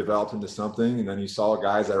 but really developed into something. And then you saw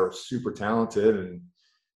guys that are super talented and,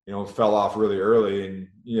 fell off really early, and,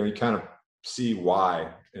 you kind of see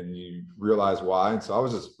why and you realize why. And so I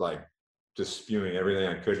was just spewing everything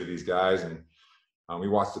I could to these guys. And we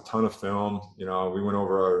watched a ton of film. We went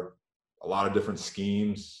over a lot of different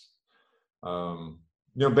schemes.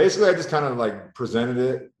 Basically I just kind of presented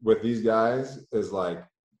it with these guys as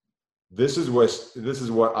this is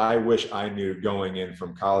what I wish I knew going in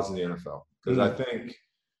from college to the NFL. Because I think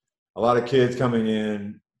a lot of kids coming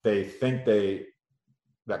in, they think that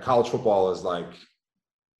college football is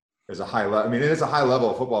a high level. I mean, it is a high level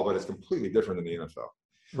of football, but it's completely different than the NFL.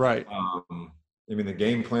 Right. The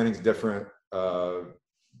game planning is different.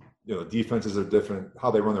 Defenses are different.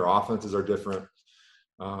 How they run their offenses are different.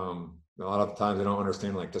 A lot of times they don't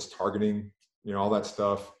understand just targeting, all that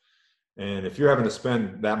stuff. And if you're having to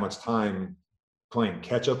spend that much time playing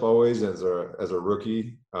catch up always as a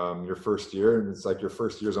rookie, your first year, and it's your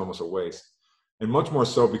first year is almost a waste. And much more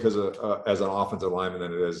so because as an offensive lineman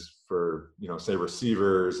than it is for, say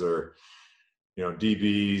receivers or,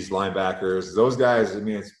 DBs, linebackers, those guys. I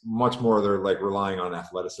mean, it's much more, they're relying on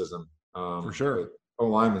athleticism. For sure.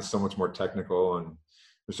 O-lineman is so much more technical, and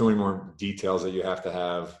there's so many more details that you have to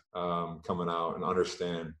have coming out and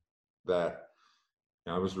understand that.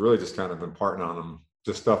 I was really just kind of imparting on them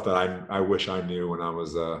just stuff that I wish I knew when I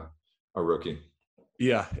was a rookie.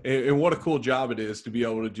 Yeah. And what a cool job it is to be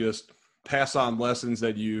able to just pass on lessons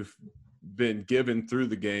that you've been given through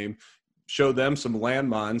the game, show them some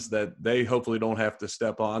landmines that they hopefully don't have to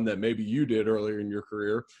step on that maybe you did earlier in your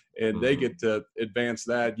career, and they get to advance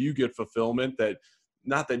that. You get fulfillment that,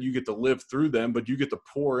 not that you get to live through them, but you get to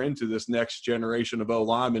pour into this next generation of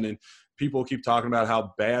O-linemen. And people keep talking about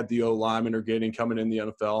how bad the O-linemen are getting coming in the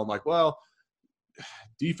NFL. I'm like, well,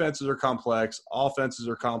 defenses are complex, offenses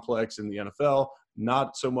are complex in the NFL,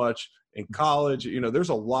 not so much in college. There's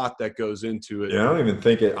a lot that goes into it. Yeah, I don't even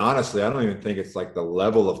think it's the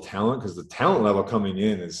level of talent, because the talent level coming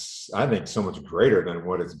in is, I think, so much greater than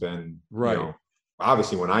what it's been. Right.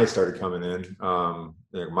 Obviously when I started coming in,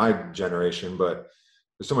 my generation, but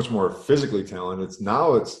there's so much more physically talented.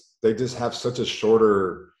 They just have such a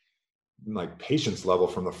shorter patience level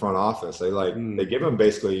from the front office. They give them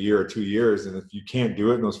basically a year or 2 years, and if you can't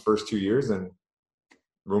do it in those first 2 years, then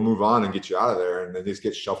we'll move on and get you out of there. And they just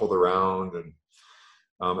get shuffled around, and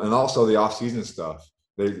also the off-season stuff.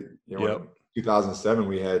 In 2007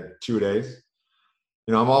 we had 2 days.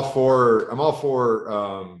 I'm all for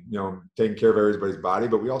taking care of everybody's body,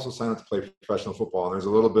 but we also sign up to play professional football, and there's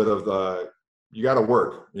a little bit of you got to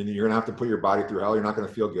work, and you're going to have to put your body through hell. You're not going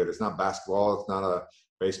to feel good. It's not basketball. It's not a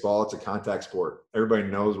baseball. It's a contact sport. Everybody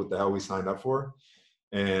knows what the hell we signed up for.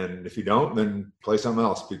 And if you don't, then play something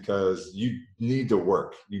else, because you need to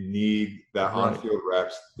work. You need that on-field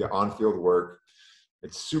reps, the on-field work.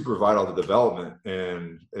 It's super vital to development,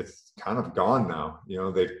 and it's kind of gone now.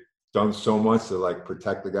 They've done so much to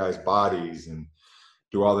protect the guys' bodies and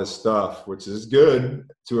do all this stuff, which is good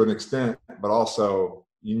to an extent, but also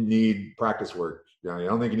you need practice work. I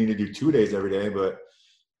don't think you need to do 2 days every day, but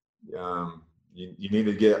you need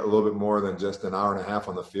to get a little bit more than just an hour and a half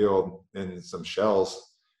on the field and some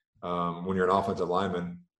shells when you're an offensive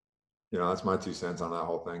lineman. That's my 2 cents on that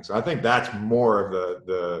whole thing. So I think that's more of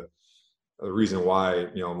the reason why,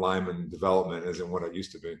 lineman development isn't what it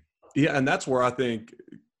used to be. Yeah, and that's where I think –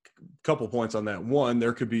 couple points on that. One,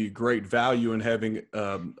 there could be great value in having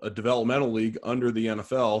a developmental league under the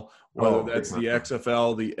NFL, whether that's the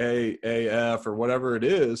XFL, the AAF, or whatever it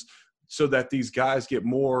is, so that these guys get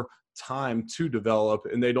more time to develop,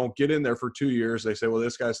 and they don't get in there for 2 years. They say, well,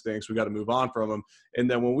 this guy stinks, we got to move on from him. And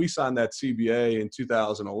then when we signed that CBA in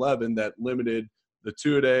 2011 that limited the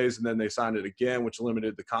 2 days, and then they signed it again, which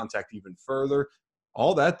limited the contact even further,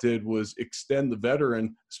 all that did was extend the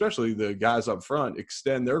veteran, especially the guys up front,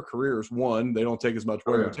 extend their careers. One, they don't take as much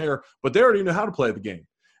wear and tear, but they already know how to play the game.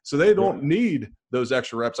 So they don't need those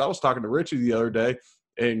extra reps. I was talking to Richie the other day,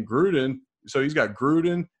 and Gruden, so he's got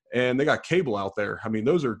Gruden and they got Cable out there. I mean,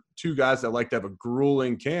 those are 2 guys that like to have a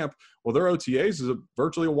grueling camp. Well, their OTAs is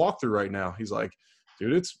virtually a walkthrough right now. He's like,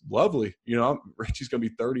 dude, it's lovely. Richie's going to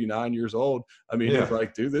be 39 years old. I mean, he's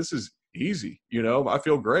like, dude, this is easy. I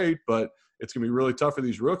feel great, but it's going to be really tough for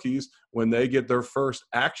these rookies when they get their first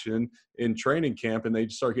action in training camp and they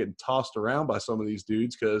just start getting tossed around by some of these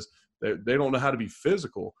dudes because they don't know how to be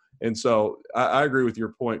physical. And so I agree with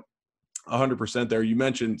your point 100% there. You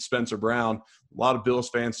mentioned Spencer Brown. A lot of Bills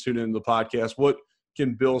fans tune into the podcast. What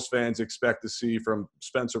can Bills fans expect to see from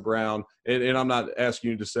Spencer Brown? And I'm not asking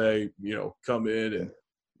you to say, come in and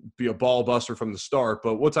be a ball buster from the start,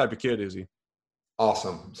 but what type of kid is he?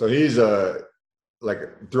 Awesome. So he's like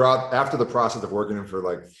throughout after the process of working him for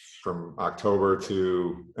like from October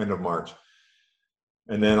to end of March.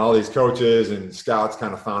 And then all these coaches and scouts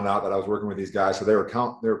kind of found out that I was working with these guys. So they were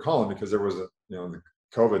calling because there was the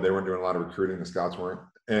COVID, they weren't doing a lot of recruiting. The scouts weren't.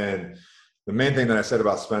 And the main thing that I said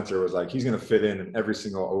about Spencer was like, he's going to fit in every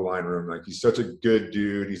single O-line room. Like, he's such a good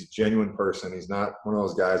dude. He's a genuine person. He's not one of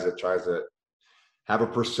those guys that tries to have a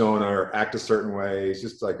persona or act a certain way. He's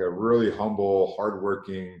just like a really humble,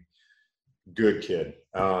 hardworking, good kid.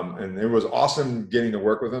 And it was awesome getting to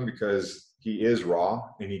work with him because he is raw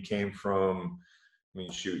and he came from,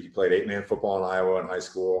 he played 8-man football in Iowa in high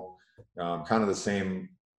school. Kind of the same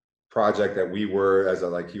project that we were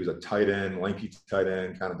he was a tight end, lanky tight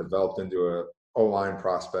end, kind of developed into a O-line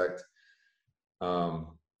prospect.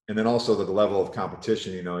 And then also the level of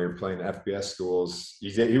competition, you're playing FBS schools.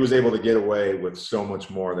 He was able to get away with so much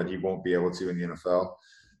more that he won't be able to in the NFL.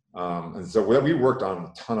 And so we worked on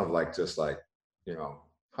a ton of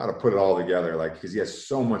how to put it all together, because he has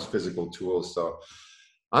so much physical tools. So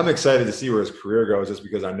I'm excited to see where his career goes, just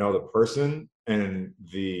because I know the person and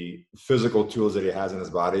the physical tools that he has in his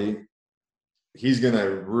body. He's going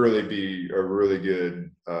to really be a really good,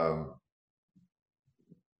 I'd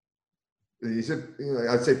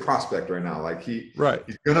say prospect right now. He's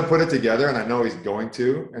going to put it together, and I know he's going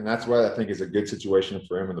to. And that's why I think it's a good situation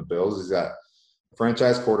for him in the Bills. He's got a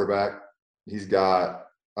franchise quarterback. He's got,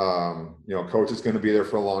 coach is going to be there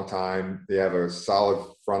for a long time. They have a solid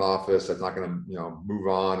front office that's not going to, move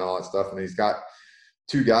on and all that stuff. And he's got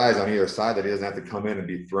 2 guys on either side that he doesn't have to come in and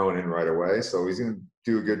be thrown in right away. So he's going to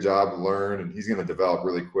do a good job, learn, and he's going to develop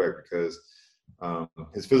really quick because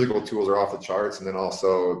his physical tools are off the charts. And then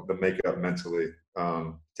also the makeup mentally,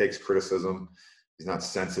 takes criticism. He's not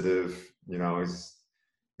sensitive.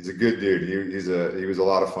 He's a good dude. He was a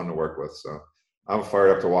lot of fun to work with. So I'm fired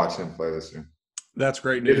up to watch him play this year. That's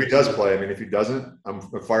great news. If he does play, if he doesn't, I'm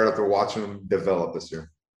fired up to watch him develop this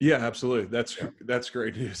year. Yeah, absolutely. That's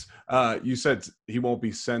great news. You said he won't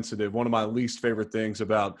be sensitive. One of my least favorite things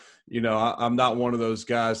about, I'm not one of those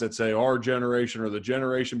guys that say our generation or the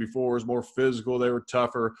generation before was more physical. They were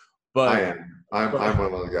tougher. But I am. I'm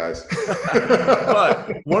one of those guys.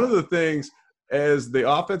 But one of the things, as the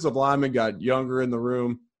offensive linemen got younger in the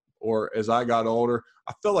room, or as I got older,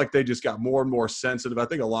 I felt like they just got more and more sensitive. I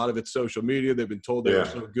think a lot of it's social media. They've been told they were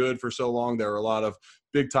so good for so long. There were a lot of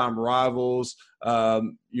big-time rivals. They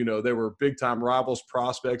were big-time rivals,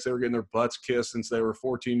 prospects. They were getting their butts kissed since they were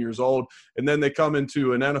 14 years old. And then they come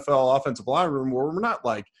into an NFL offensive line room where we're not,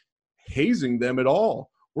 hazing them at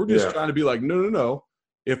all. We're just trying to be like, no.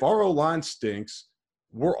 If our O-line stinks,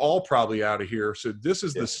 we're all probably out of here. So this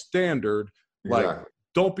is the standard. Exactly.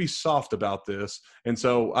 Don't be soft about this. And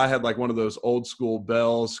so I had one of those old school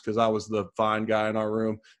bells because I was the fine guy in our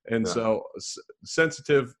room. And so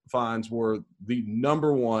sensitive fines were the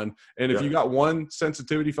number one. And if you got one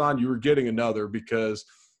sensitivity fine, you were getting another, because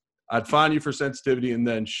I'd fine you for sensitivity. And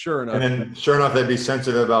then sure enough, they'd be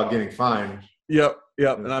sensitive about getting fined. Yep.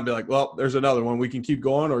 And I'd be like, well, there's another one. We can keep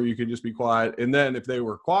going, or you can just be quiet. And then if they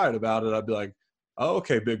were quiet about it, I'd be like, oh,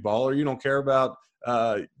 okay, big baller. You don't care about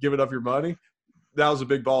giving up your money. That was a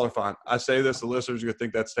big baller fine. I say this, the listeners are going to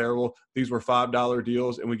think that's terrible. These were $5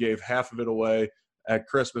 deals, and we gave half of it away at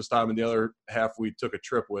Christmas time, and the other half we took a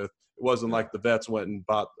trip with. It wasn't like the vets went and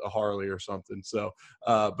bought a Harley or something. So,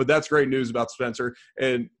 but that's great news about Spencer.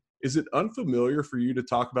 And is it unfamiliar for you to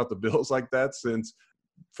talk about the Bills like that, since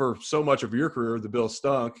for so much of your career, the Bills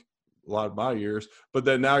stunk? A lot of my years, but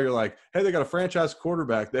then now you're like, hey, they got a franchise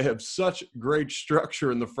quarterback. They have such great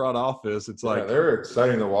structure in the front office. It's they're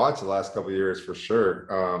exciting to watch the last couple of years for sure.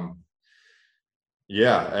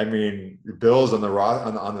 Bills on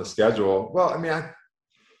the schedule. Well,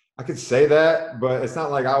 I could say that, but it's not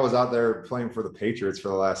like I was out there playing for the Patriots for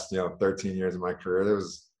the last 13 years of my career.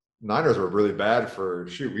 Niners were really bad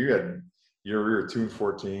we were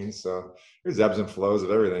 2-14, so there's ebbs and flows of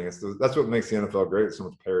everything. That's what makes the NFL great. It's so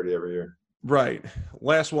much parity every year. Right.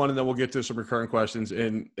 Last one, and then we'll get to some recurring questions.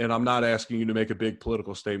 And I'm not asking you to make a big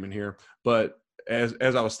political statement here, but as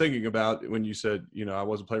I was thinking about when you said, I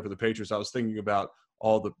wasn't playing for the Patriots, I was thinking about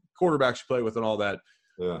all the quarterbacks you play with and all that.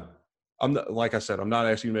 Yeah. Like I said, I'm not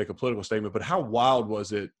asking you to make a political statement, but how wild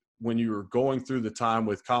was it when you were going through the time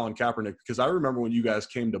with Colin Kaepernick? Because I remember when you guys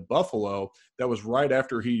came to Buffalo, that was right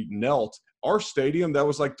after he knelt. Our stadium, that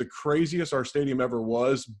was the craziest our stadium ever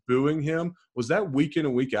was, booing him. Was that week in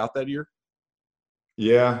and week out that year?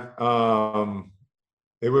 Yeah.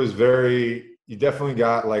 It was you definitely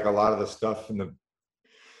got a lot of the stuff in the,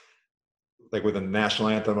 with the national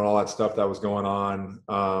anthem and all that stuff that was going on.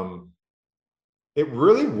 It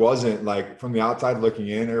really wasn't like from the outside looking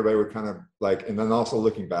in, everybody would kind of like, and then also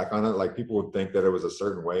looking back on it, like people would think that it was a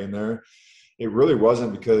certain way in there. It really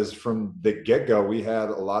wasn't because from the get go, we had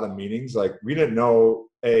a lot of meetings. Like we didn't know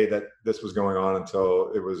that this was going on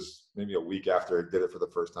until it was maybe a week after I did it for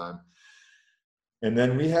the first time. And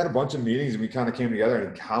then we had a bunch of meetings and we kind of came together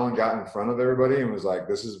and Colin got in front of everybody and was like,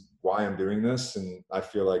 this is why I'm doing this. And I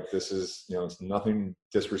feel like this is, it's nothing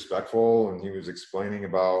disrespectful. And he was explaining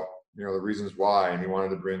about, the reasons why, and he wanted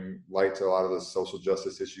to bring light to a lot of the social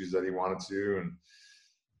justice issues that he wanted to.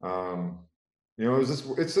 And,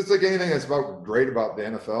 it's just like anything that's great about the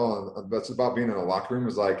NFL and that's about being in a locker room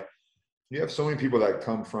is like, you have so many people that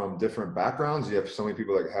come from different backgrounds. You have so many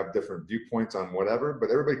people that have different viewpoints on whatever, but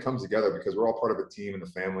everybody comes together because we're all part of a team and a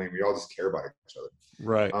family and we all just care about each other.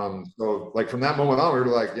 Right. So like from that moment on, we were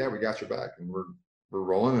like, yeah, we got your back and we're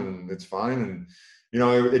rolling and it's fine. And,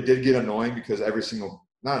 it did get annoying because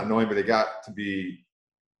not annoying, but it got to be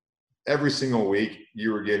every single week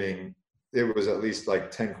you were getting, it was at least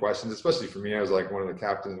like 10 questions, especially for me. I was like one of the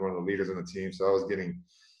captains, one of the leaders on the team. So I was getting,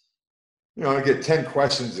 I get 10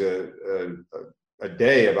 questions a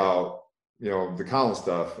day about, the Colin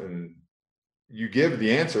stuff. And you give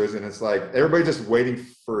the answers and it's like, everybody just waiting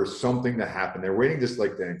for something to happen. They're waiting just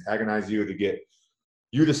like to antagonize you, to get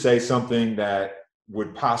you to say something that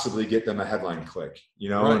would possibly get them a headline click,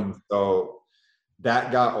 Right. And so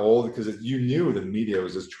that got old because you knew the media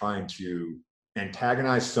was just trying to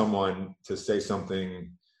antagonize someone to say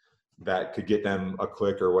something that could get them a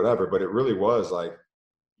click or whatever. But it really was like,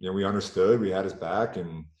 we understood, we had his back,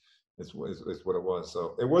 and it's what it was.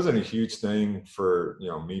 So it wasn't a huge thing for,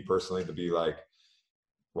 me personally to be like,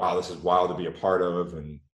 wow, this is wild to be a part of.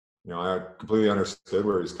 And, I completely understood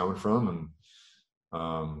where he's coming from.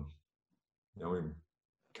 And, we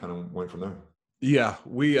kind of went from there. Yeah.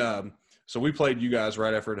 So we played you guys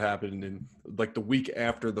right after it happened. And like the week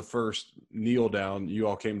after the first kneel down, you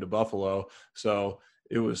all came to Buffalo. So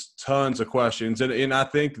it was tons of questions. And I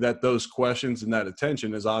think that those questions and that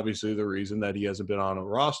attention is obviously the reason that he hasn't been on a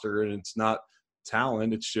roster. And it's not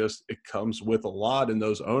talent. It's just, it comes with a lot. And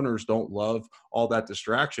those owners don't love all that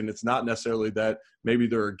distraction. It's not necessarily that maybe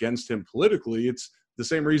they're against him politically. It's the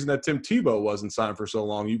same reason that Tim Tebow wasn't signed for so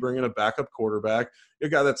long. You bring in a backup quarterback, a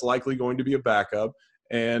guy that's likely going to be a backup,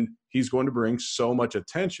 and he's going to bring so much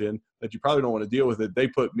attention that you probably don't want to deal with it. They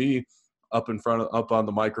put me up on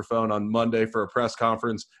the microphone on Monday for a press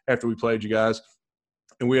conference after we played you guys.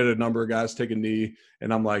 And we had a number of guys take a knee.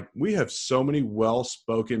 And I'm like, we have so many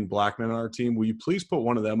well-spoken black men on our team. Will you please put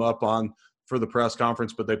one of them up on for the press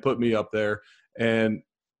conference? But they put me up there. And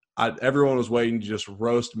everyone was waiting to just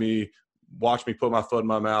roast me, watch me put my foot in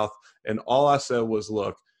my mouth. And all I said was,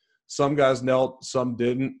 look, some guys knelt, some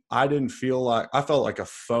didn't. I felt like a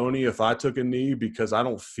phony if I took a knee because I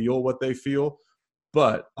don't feel what they feel.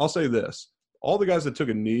 But I'll say this, all the guys that took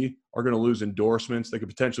a knee are going to lose endorsements. They could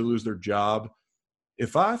potentially lose their job.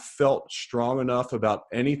 If I felt strong enough about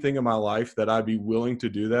anything in my life that I'd be willing to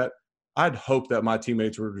do that, I'd hope that my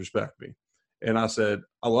teammates would respect me. And I said,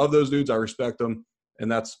 I love those dudes. I respect them. And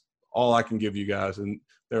that's all I can give you guys. And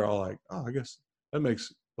they're all like, oh, I guess that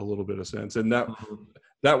makes a little bit of sense. And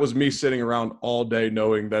that was me sitting around all day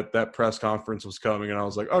knowing that that press conference was coming. And I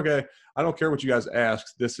was like, okay, I don't care what you guys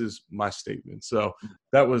ask. This is my statement. So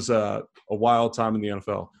that was a wild time in the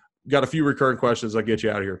NFL. Got a few recurring questions. I'll get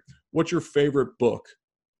you out of here. What's your favorite book?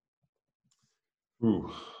 Ooh,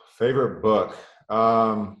 favorite book.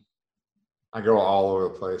 I go all over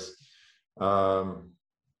the place. I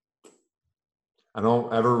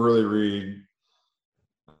don't ever really read.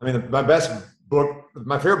 I mean, my favorite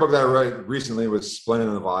book that I read recently was Splendid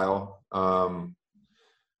in the Vial.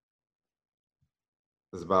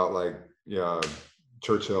 It's about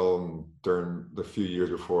Churchill during the few years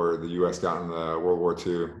before the U.S. got into World War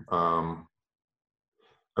II.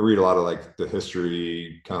 I read a lot of the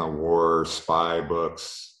history kind of war spy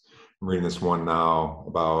books. I'm reading this one now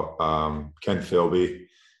about Ken Philby,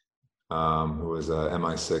 who was a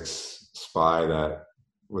MI6 spy that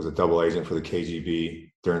was a double agent for the KGB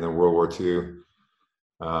during the World War II.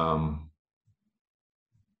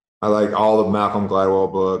 I like all the Malcolm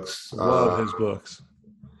Gladwell books. Love his books.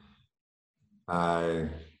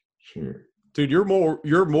 Dude, you're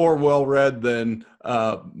more well read than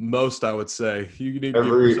most, I would say. You need to give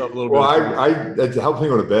yourself a little bit. Well, it helps me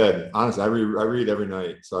go to bed. Honestly, I read every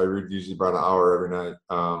night, so I read usually about an hour every night.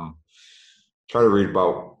 Try to read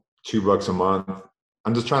about 2 books a month.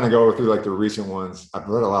 I'm just trying to go through the recent ones. I've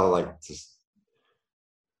read a lot of just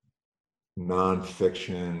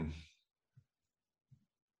nonfiction.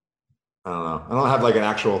 I don't know. I don't have an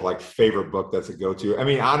actual favorite book that's a go-to. I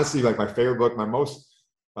mean, honestly, my favorite book, my most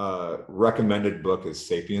recommended book is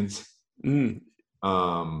Sapiens, Mm,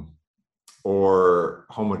 um, or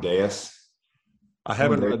Homo Deus. I Homo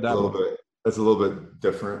haven't Deus read is a that little one. bit, that's a little bit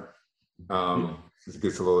different. Yeah. It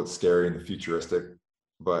gets a little bit scary and futuristic,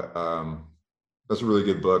 but that's a really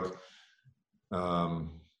good book.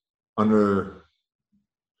 Um, under,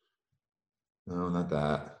 no, not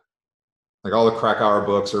that. Like all the Krakauer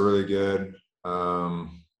books are really good. I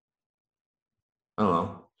don't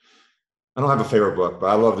know. I don't have a favorite book, but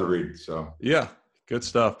I love to read. So, Yeah, good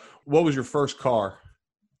stuff. What was your first car?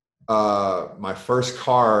 my first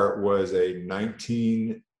car was a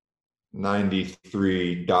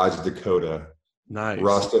 1993 Dodge Dakota, Nice.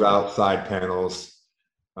 rusted out side panels.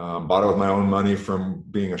 Bought it with my own money from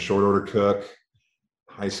being a short order cook,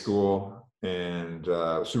 high school, and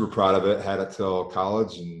super proud of it. Had it till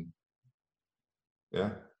college, and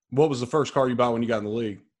yeah. What was the first car you bought when you got in the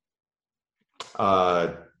league?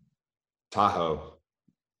 Uh, Tahoe.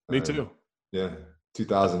 Me Uh, too. yeah,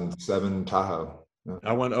 2007 Tahoe. Yeah.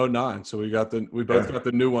 I went '09, so we both Yeah. got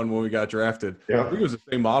the new one when we got drafted. I think Yeah. it was the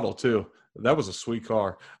same model too. That was a sweet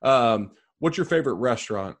car. What's your favorite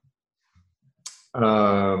restaurant?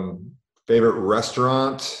 Um, Favorite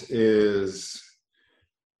restaurant is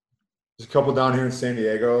there's a couple down here in San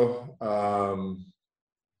Diego.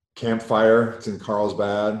 Campfire. It's in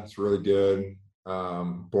Carlsbad. It's really good.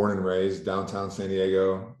 Born and raised downtown San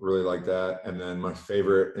Diego. Really like that. And then my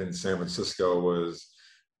favorite in San Francisco was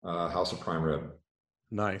House of Prime Rib.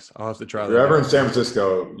 Nice. I'll have to try If you're that ever out. in San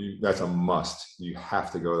Francisco, that's a must. You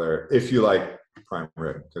have to go there if you like prime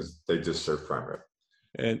rib because they just serve prime rib.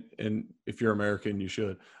 And if you're American, you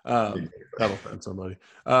should. Exactly. That'll offend somebody.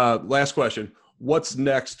 Last question. What's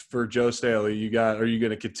next for Joe Staley? Are you going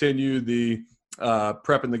to continue the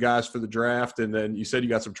prepping the guys for the draft? And then you said you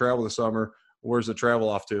got some travel this summer. Where's the travel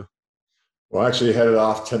off to? Well, actually, headed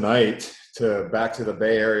off tonight to back to the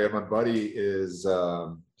Bay Area. My buddy is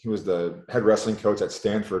he was the head wrestling coach at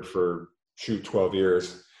Stanford for 12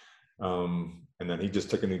 years. And then he just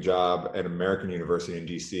took a new job at American University in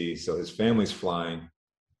DC. So his family's flying.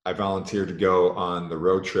 I volunteered to go on the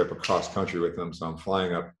road trip across country with them. So I'm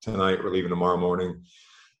flying up tonight. We're leaving tomorrow morning,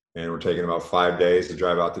 and we're taking about 5 days to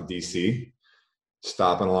drive out to DC,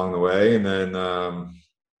 stopping along the way. And then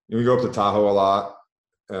we go up to Tahoe a lot.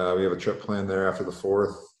 We have a trip planned there after the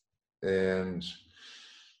 4th, and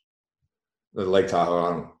the Lake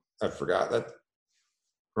Tahoe. I forgot that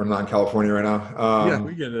we're not in California right now. Yeah,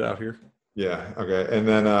 we get it out here. Yeah. Okay. And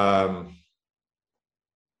then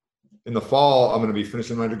in the fall, I'm going to be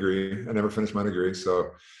finishing my degree. I never finished my degree,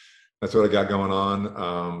 so that's what I got going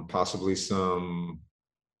on. Possibly some.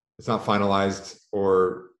 It's not finalized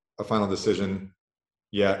or a final decision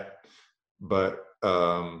yet, but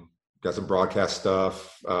got some broadcast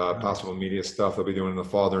stuff, possible media stuff I'll be doing in the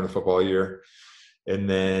fall during the football year, and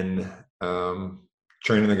then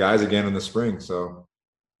training the guys again in the spring. So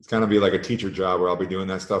it's kind of be like a teacher job where I'll be doing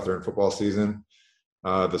that stuff during football season.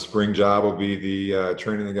 The spring job will be the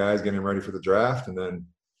training the guys, getting ready for the draft, and then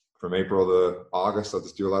from April to August, I'll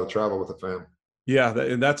just do a lot of travel with the fam. Yeah,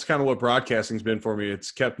 and that's kind of what broadcasting's been for me.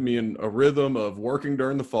 It's kept me in a rhythm of working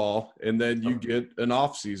during the fall, and then you get an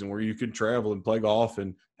off season where you can travel and play golf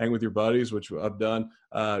and hang with your buddies, which I've done.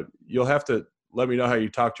 You'll have to let me know how you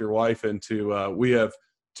talk to your wife into. We have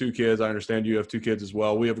 2 kids. I understand you have 2 kids as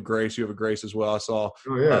well. We have a Grace. You have a Grace as well. I saw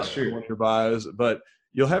Oh yeah, one shoot. of your bios, but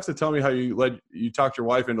you'll have to tell me how you talk your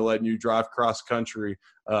wife into letting you drive cross country.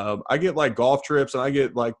 I get like golf trips and I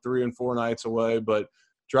get like 3 and 4 nights away, but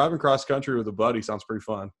driving cross country with a buddy sounds pretty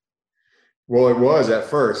fun. Well, it was at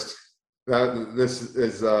first. This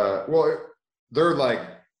is well, they're like.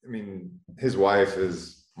 I mean, his wife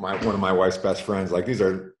is one of my wife's best friends. Like these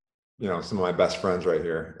are, some of my best friends right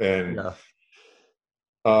here. And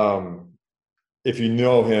Yeah, if you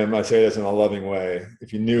know him, I say this in a loving way.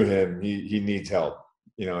 If you knew him, he needs help.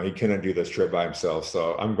 He couldn't do this trip by himself.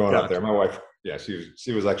 So I'm going up there. gotcha, My wife, yeah,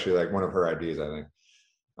 she was actually like one of her ideas, I think.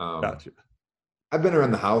 Um, gotcha. I've been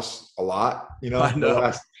around the house a lot, I the know,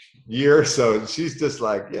 last year. So she's just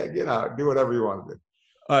like, yeah, get out, do whatever you want to do.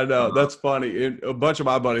 I know. That's funny. And a bunch of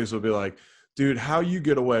my buddies will be like, "Dude, how you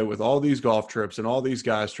get away with all these golf trips and all these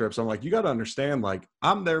guys trips?" I'm like, "You got to understand. Like,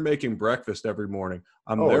 I'm there making breakfast every morning.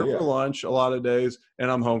 I'm Oh there for yeah, lunch a lot of days, and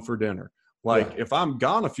I'm home for dinner. Like, yeah. if I'm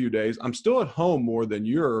gone a few days, I'm still at home more than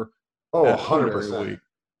you're Oh, at home during the 100%. week."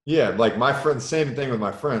 Yeah, like my friends, same thing with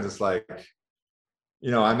my friends. It's like,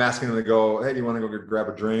 I'm asking them to go, hey, do you want to go grab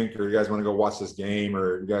a drink, or you guys want to go watch this game,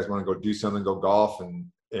 or you guys want to go do something, go golf, and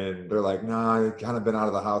they're like, nah, I've kind of been out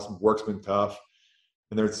of the house. Work's been tough,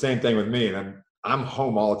 and they're the same thing with me. And I'm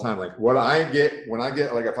home all the time. Like when I get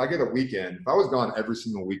like, if I get a weekend, if I was gone every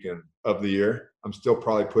single weekend of the year, I'm still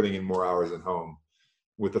probably putting in more hours at home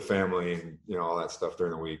with the family and, all that stuff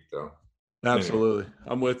during the week though. Absolutely. Anyway,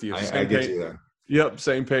 I'm with you. I get you there. Yep.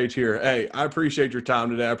 Same page here. Hey, I appreciate your time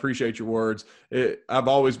today. I appreciate your words. I've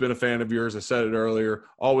always been a fan of yours. I said it earlier,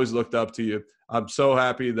 always looked up to you. I'm so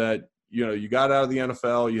happy that, you got out of the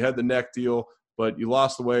NFL, you had the neck deal, but you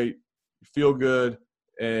lost the weight, you feel good,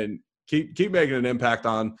 and keep making an impact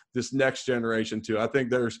on this next generation too. I think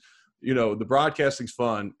there's, the broadcasting's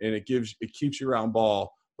fun and it keeps you around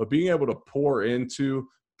ball, but being able to pour into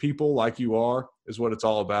people like you are is what it's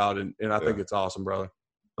all about. And I think it's awesome, brother.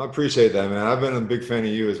 I appreciate that, man. I've been a big fan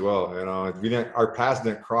of you as well. Our paths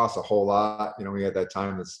didn't cross a whole lot. We had that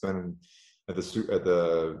time to spend at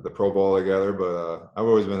the Pro Bowl together, but I've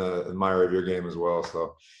always been an admirer of your game as well.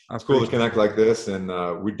 So it's cool to connect like this, and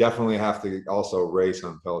we definitely have to also race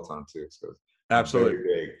on Peloton too. So absolutely,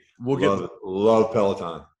 very big. Love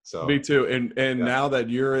Peloton. So me too. And now that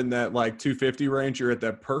you're in that like 250 range, you're at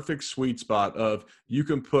that perfect sweet spot of you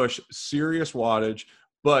can push serious wattage,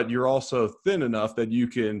 but you're also thin enough that you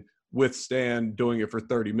can withstand doing it for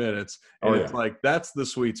 30 minutes. And it's like, that's the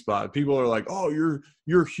sweet spot. People are like, oh,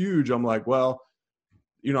 you're huge. I'm like, well,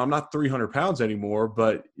 I'm not 300 pounds anymore,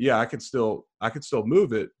 but yeah, I could still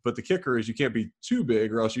move it. But the kicker is you can't be too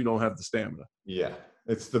big or else you don't have the stamina. Yeah.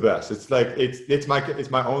 It's the best. It's like, it's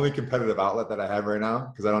my only competitive outlet that I have right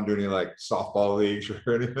now, because I don't do any like softball leagues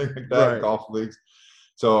or anything like that, golf leagues.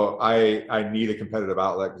 So I need a competitive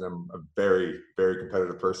outlet because I'm a very, very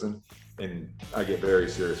competitive person, and I get very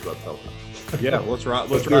serious about Peloton. Yeah, let's rock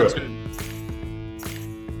soon.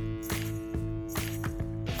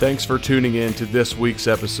 Thanks for tuning in to this week's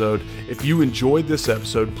episode. If you enjoyed this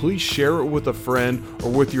episode, please share it with a friend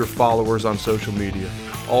or with your followers on social media.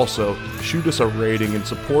 Also, shoot us a rating and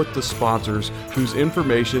support the sponsors whose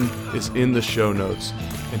information is in the show notes.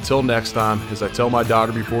 Until next time, as I tell my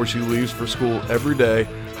daughter before she leaves for school every day,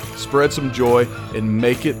 spread some joy and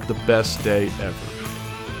make it the best day ever.